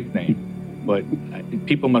nickname. but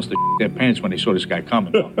people must have their pants when they saw this guy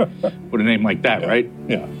coming. With a name like that, right?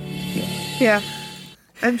 Yeah. Yeah.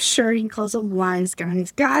 I'm sure he calls them wise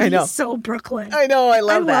guys. God, I know. he's so Brooklyn. I know. I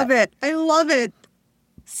love that. I love it.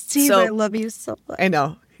 Steve, So- I love you so much. I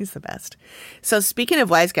know. He's the best. So speaking of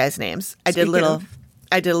wise guys' names, I did a Speaking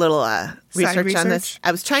little of research on research? this.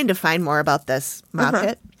 I was trying to find more about this mob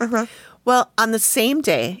hit. Well, on the same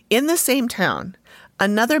day, in the same town,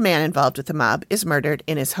 another man involved with the mob is murdered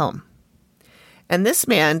in his home. And this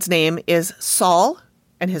man's name is Saul,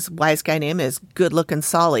 and his wise guy name is Good Looking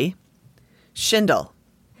Solly Schindel.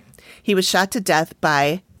 He was shot to death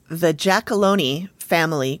by the Giacalone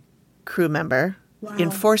family crew member,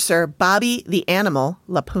 enforcer Bobby the Animal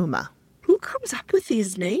La Puma. Who comes up with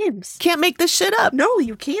these names? Can't make this shit up. No,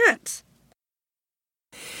 you can't.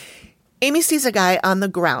 Amy sees a guy on the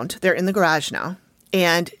ground. They're in the garage now.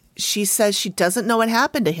 And she says she doesn't know what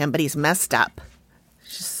happened to him, but he's messed up.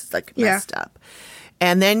 She's like messed up.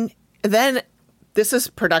 And then this is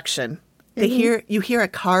production. You hear a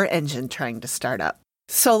car engine trying to start up.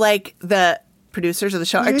 So like the producers of the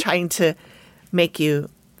show are trying to make you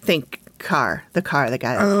think the guy that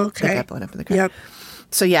got blown up in the car. Yep.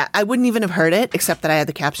 So yeah, I wouldn't even have heard it except that I had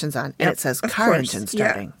the captions on and it says car engine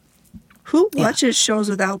starting. Who watches shows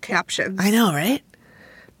without captions? I know, right?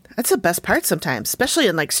 That's the best part sometimes, especially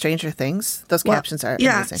in like Stranger Things. Those captions are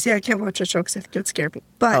amazing. See, I can't watch a show because I think it would scare me.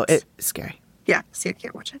 But it's scary. Yeah, see, I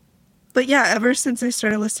can't watch it. But yeah, ever since I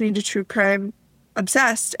started listening to True Crime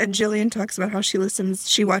Obsessed, and Jillian talks about how she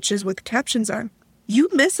watches with captions on. You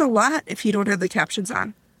miss a lot if you don't have the captions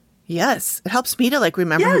on. Yes. It helps me to like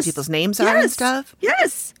remember who people's names are and stuff.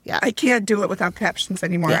 Yes. Yeah. I can't do it without captions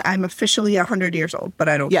anymore. Yeah. I'm officially 100 years old, but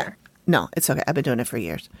I don't care. No, it's okay. I've been doing it for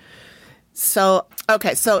years. So,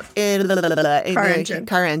 okay. So,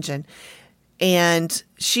 car engine. And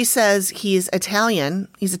she says he's Italian.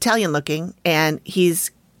 He's Italian looking, and she's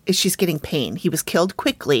getting pain. He was killed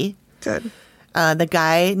quickly. Good. The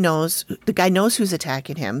guy knows who's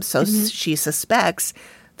attacking him, so she suspects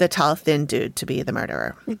the tall, thin dude to be the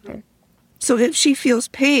murderer. So if she feels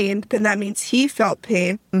pain, then that means he felt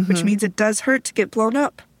pain, which means it does hurt to get blown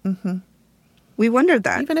up. We wondered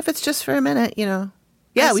that. Even if it's just for a minute, you know.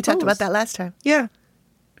 Yeah, we talked about that last time. Yeah.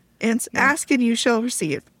 And ask and you shall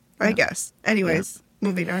receive, I guess. Anyways,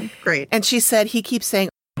 moving on. Great. And she said he keeps saying,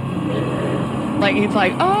 like, he's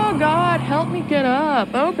like, oh, God, help me get up.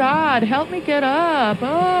 Oh, God, help me get up.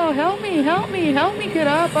 Oh, help me get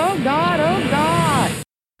up. Oh, God, oh, God.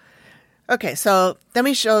 Okay, so then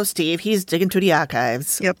we show Steve. He's digging through the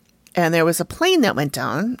archives. Yep. And there was a plane that went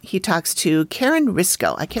down. He talks to Karen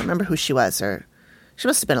Risco. I can't remember who she was, or she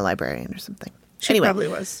must have been a librarian or something. She probably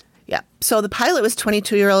was. Yeah. So the pilot was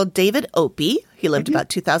 22-year-old David Opie. He lived about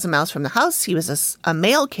 2,000 miles from the house. He was a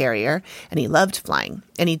mail carrier, and he loved flying.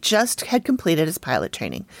 And he just had completed his pilot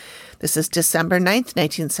training. This is December 9th,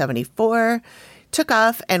 1974. Took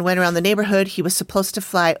off and went around the neighborhood. He was supposed to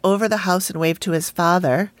fly over the house and wave to his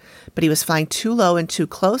father, but he was flying too low and too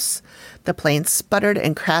close. The plane sputtered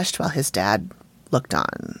and crashed while his dad looked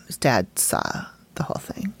on. His dad saw the whole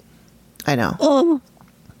thing. I know. Oh.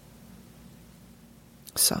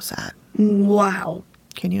 So sad. Wow.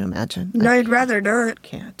 Can you imagine? No, I'd rather not.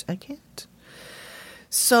 I can't.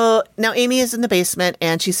 So now Amy is in the basement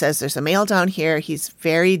and she says there's a male down here. He's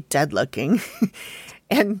very dead looking.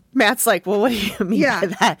 And Matt's like, well, what do you mean by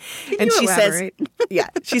that? Can you elaborate?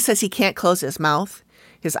 She says he can't close his mouth.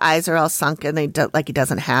 His eyes are all sunken. He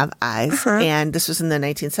doesn't have eyes. And this was in the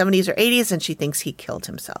 1970s or 80s, and she thinks he killed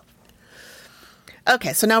himself.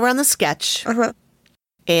 Okay, so now we're on the sketch.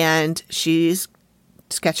 And she's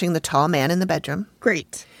sketching the tall man in the bedroom.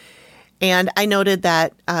 Great. And I noted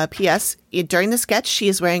that, P.S., during the sketch, she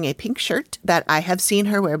is wearing a pink shirt that I have seen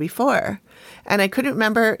her wear before. And I couldn't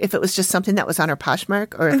remember if it was just something that was on her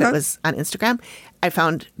Poshmark or if it was on Instagram. I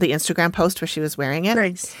found the Instagram post where she was wearing it.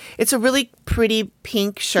 Nice. It's a really pretty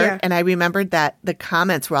pink shirt. And I remembered that the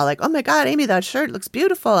comments were all like, oh my God, Amy, that shirt looks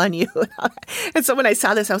beautiful on you. And so when I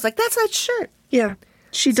saw this, I was like, that's that shirt. Yeah.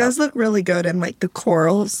 She does look really good in like the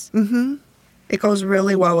corals. It goes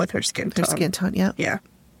really well with her skin tone. Her skin tone, yeah. Yeah.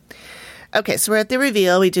 Okay, so we're at the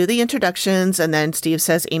reveal. We do the introductions, and then Steve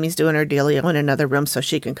says Amy's doing her dealio in another room so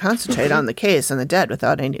she can concentrate on the case and the dead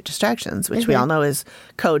without any distractions, which we all know is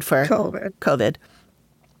code for COVID.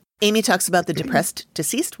 Amy talks about the depressed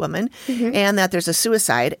deceased woman and that there's a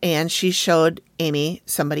suicide, and she showed Amy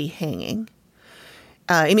somebody hanging.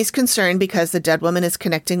 Amy's concerned because the dead woman is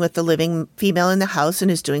connecting with the living female in the house and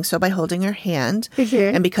is doing so by holding her hand.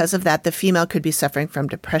 And because of that, the female could be suffering from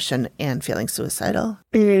depression and feeling suicidal.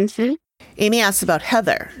 Amy asks about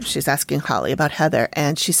Heather. She's asking Holly about Heather,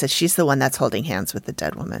 and she says she's the one that's holding hands with the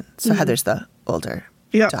dead woman. So Heather's the older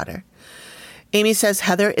daughter. Amy says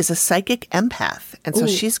Heather is a psychic empath, and so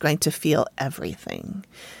she's going to feel everything.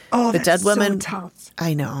 Oh, the that's dead woman, so tough.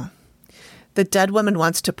 I know. The dead woman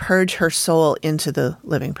wants to purge her soul into the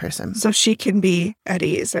living person. So she can be at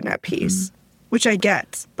ease and at peace, which I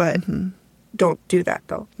get, but don't do that,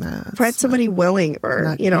 though. Find somebody willing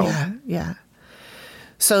or, Yeah.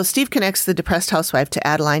 So Steve connects the depressed housewife to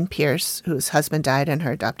Adeline Pierce, whose husband died and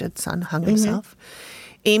her adopted son hung himself.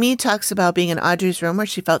 Amy talks about being in Audrey's room where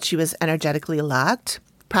she felt she was energetically locked,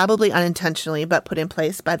 probably unintentionally, but put in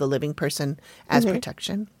place by the living person as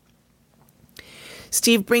protection.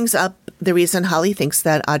 Steve brings up the reason Holly thinks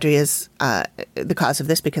that Audrey is the cause of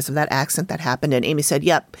this because of that accident that happened. And Amy said,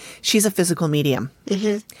 yep, she's a physical medium.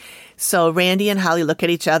 So Randy and Holly look at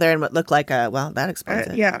each other and what looked like that explains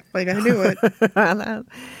it. Yeah, like I knew it.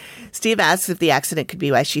 Steve asks if the accident could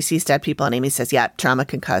be why she sees dead people. And Amy says, yeah, trauma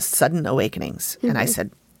can cause sudden awakenings. And I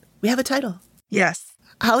said, we have a title. Yes.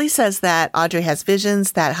 Holly says that Audrey has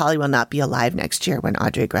visions that Holly will not be alive next year when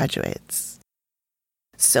Audrey graduates.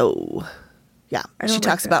 So... yeah, she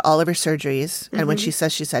talks about all of her surgeries. And when she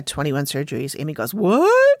says she's had 21 surgeries, Amy goes,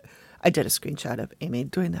 what? I did a screenshot of Amy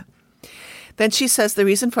doing that. Then she says the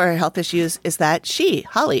reason for her health issues is that she,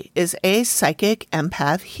 Holly, is a psychic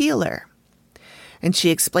empath healer. And she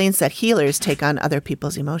explains that healers take on other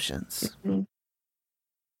people's emotions.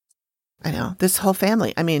 I know. This whole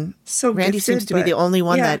family. I mean, so Randy gifted, seems to be the only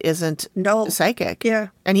one that isn't psychic. Yeah.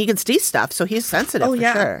 And he can see stuff, so he's sensitive for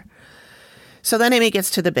sure. So then Amy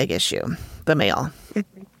gets to the big issue, the mail.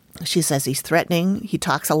 She says he's threatening. He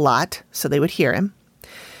talks a lot, so they would hear him.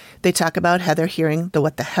 They talk about Heather hearing the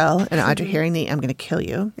what the hell and Audrey hearing the I'm going to kill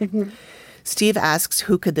you. Steve asks,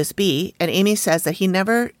 who could this be? And Amy says that he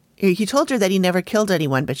told her that he never killed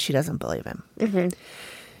anyone, but she doesn't believe him.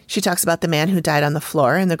 She talks about the man who died on the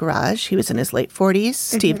floor in the garage. He was in his late 40s.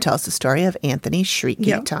 Steve tells the story of Anthony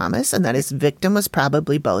Shrieky Thomas and that his victim was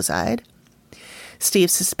probably Bozide.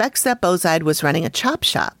 Steve suspects that Bozide was running a chop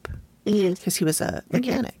shop because he was a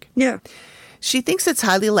mechanic. Yeah. She thinks it's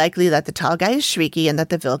highly likely that the tall guy is Shrieky and that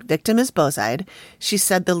the victim is Bozide. She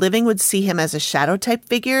said the living would see him as a shadow-type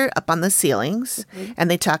figure up on the ceilings,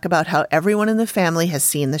 and they talk about how everyone in the family has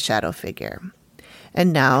seen the shadow figure.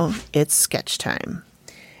 And now it's sketch time.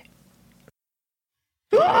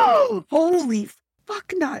 Holy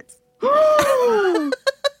fuck nuts.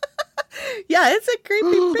 Yeah, it's a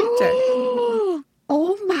creepy picture.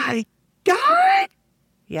 Oh my God.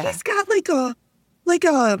 Yeah. He's got like a,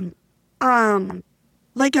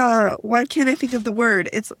 why can't I think of the word?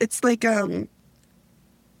 It's like,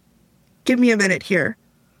 give me a minute here.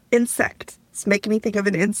 Insect. It's making me think of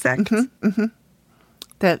an insect.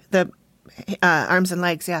 The arms and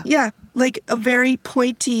legs, yeah. Yeah, like a very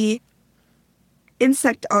pointy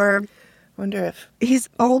insect arm. Wonder if...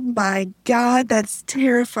 oh my God, that's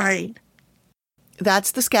terrifying.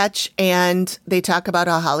 That's the sketch, and they talk about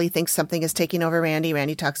how Holly thinks something is taking over Randy.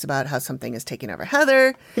 Randy talks about how something is taking over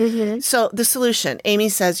Heather. So the solution, Amy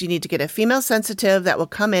says you need to get a female sensitive that will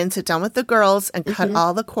come in, sit down with the girls, and cut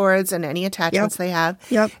all the cords and any attachments they have.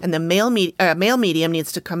 And the male medium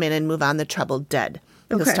needs to come in and move on the troubled dead.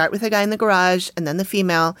 He'll start with the guy in the garage, and then the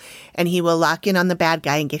female, and he will lock in on the bad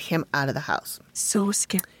guy and get him out of the house. So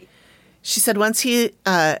scary. She said once he's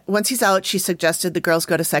out, she suggested the girls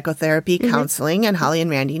go to psychotherapy counseling, and Holly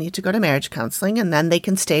and Randy need to go to marriage counseling, and then they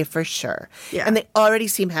can stay for sure. Yeah. And they already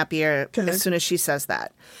seem happier as soon as she says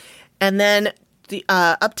that. And then the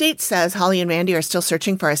update says Holly and Randy are still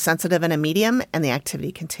searching for a sensitive and a medium, and the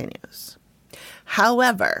activity continues.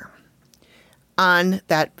 However, on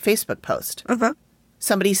that Facebook post,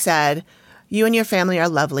 somebody said, you and your family are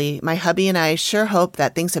lovely. My hubby and I sure hope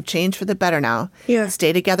that things have changed for the better now. Yeah.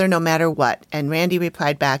 Stay together no matter what. And Randy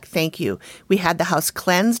replied back, thank you. We had the house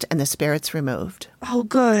cleansed and the spirits removed. Oh,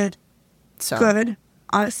 good. So good.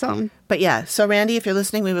 Awesome. But yeah, so Randy, if you're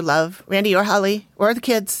listening, we would love Randy or Holly or the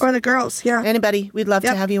kids. Or the girls, yeah. Anybody. We'd love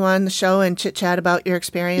to have you on the show and chit-chat about your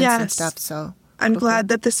experience and stuff. So I'm glad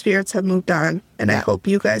that the spirits have moved on, and I hope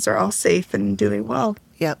you guys are all safe and doing well.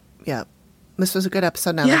 Yep. This was a good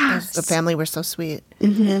episode now. Yes. The family were so sweet.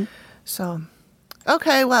 So,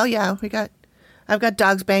 okay, well, yeah, I've got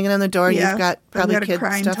dogs banging on the door. Yeah. You've got probably I've got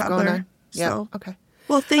kids stuff toddler, going on. Yeah, so. okay.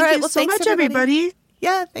 Well, thank you so much, everybody.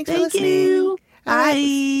 Yeah, thanks for listening. You.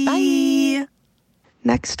 Bye. Bye.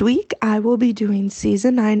 Next week, I will be doing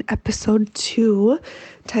Season 9, Episode 2,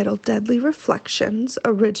 titled Deadly Reflections,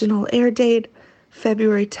 original air date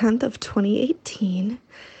February 10th of 2018.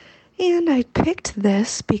 And I picked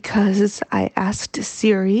this because I asked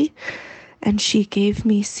Siri, and she gave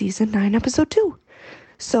me season 9, episode 2.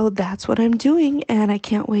 So that's what I'm doing, and I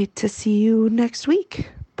can't wait to see you next week.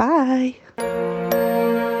 Bye.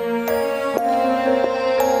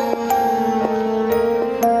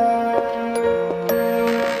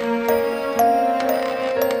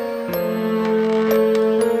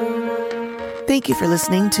 Thank you for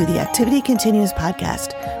listening to the Activity Continues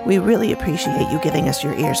podcast. We really appreciate you giving us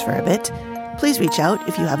your ears for a bit. Please reach out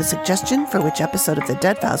if you have a suggestion for which episode of The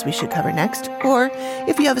Dead Files we should cover next, or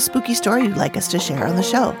if you have a spooky story you'd like us to share on the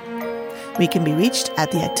show. We can be reached at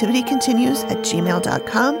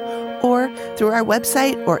theactivitycontinues@gmail.com or through our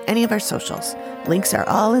website or any of our socials. Links are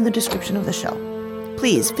all in the description of the show.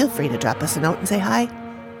 Please feel free to drop us a note and say hi.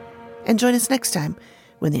 And join us next time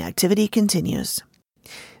when the activity continues.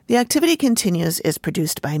 The Activity Continues is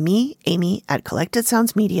produced by me, Amy, at Collected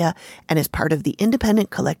Sounds Media, and is part of the independent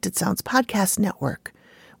Collected Sounds podcast network.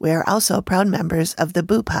 We are also proud members of the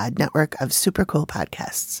Boo Pod network of super cool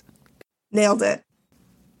podcasts. Nailed it.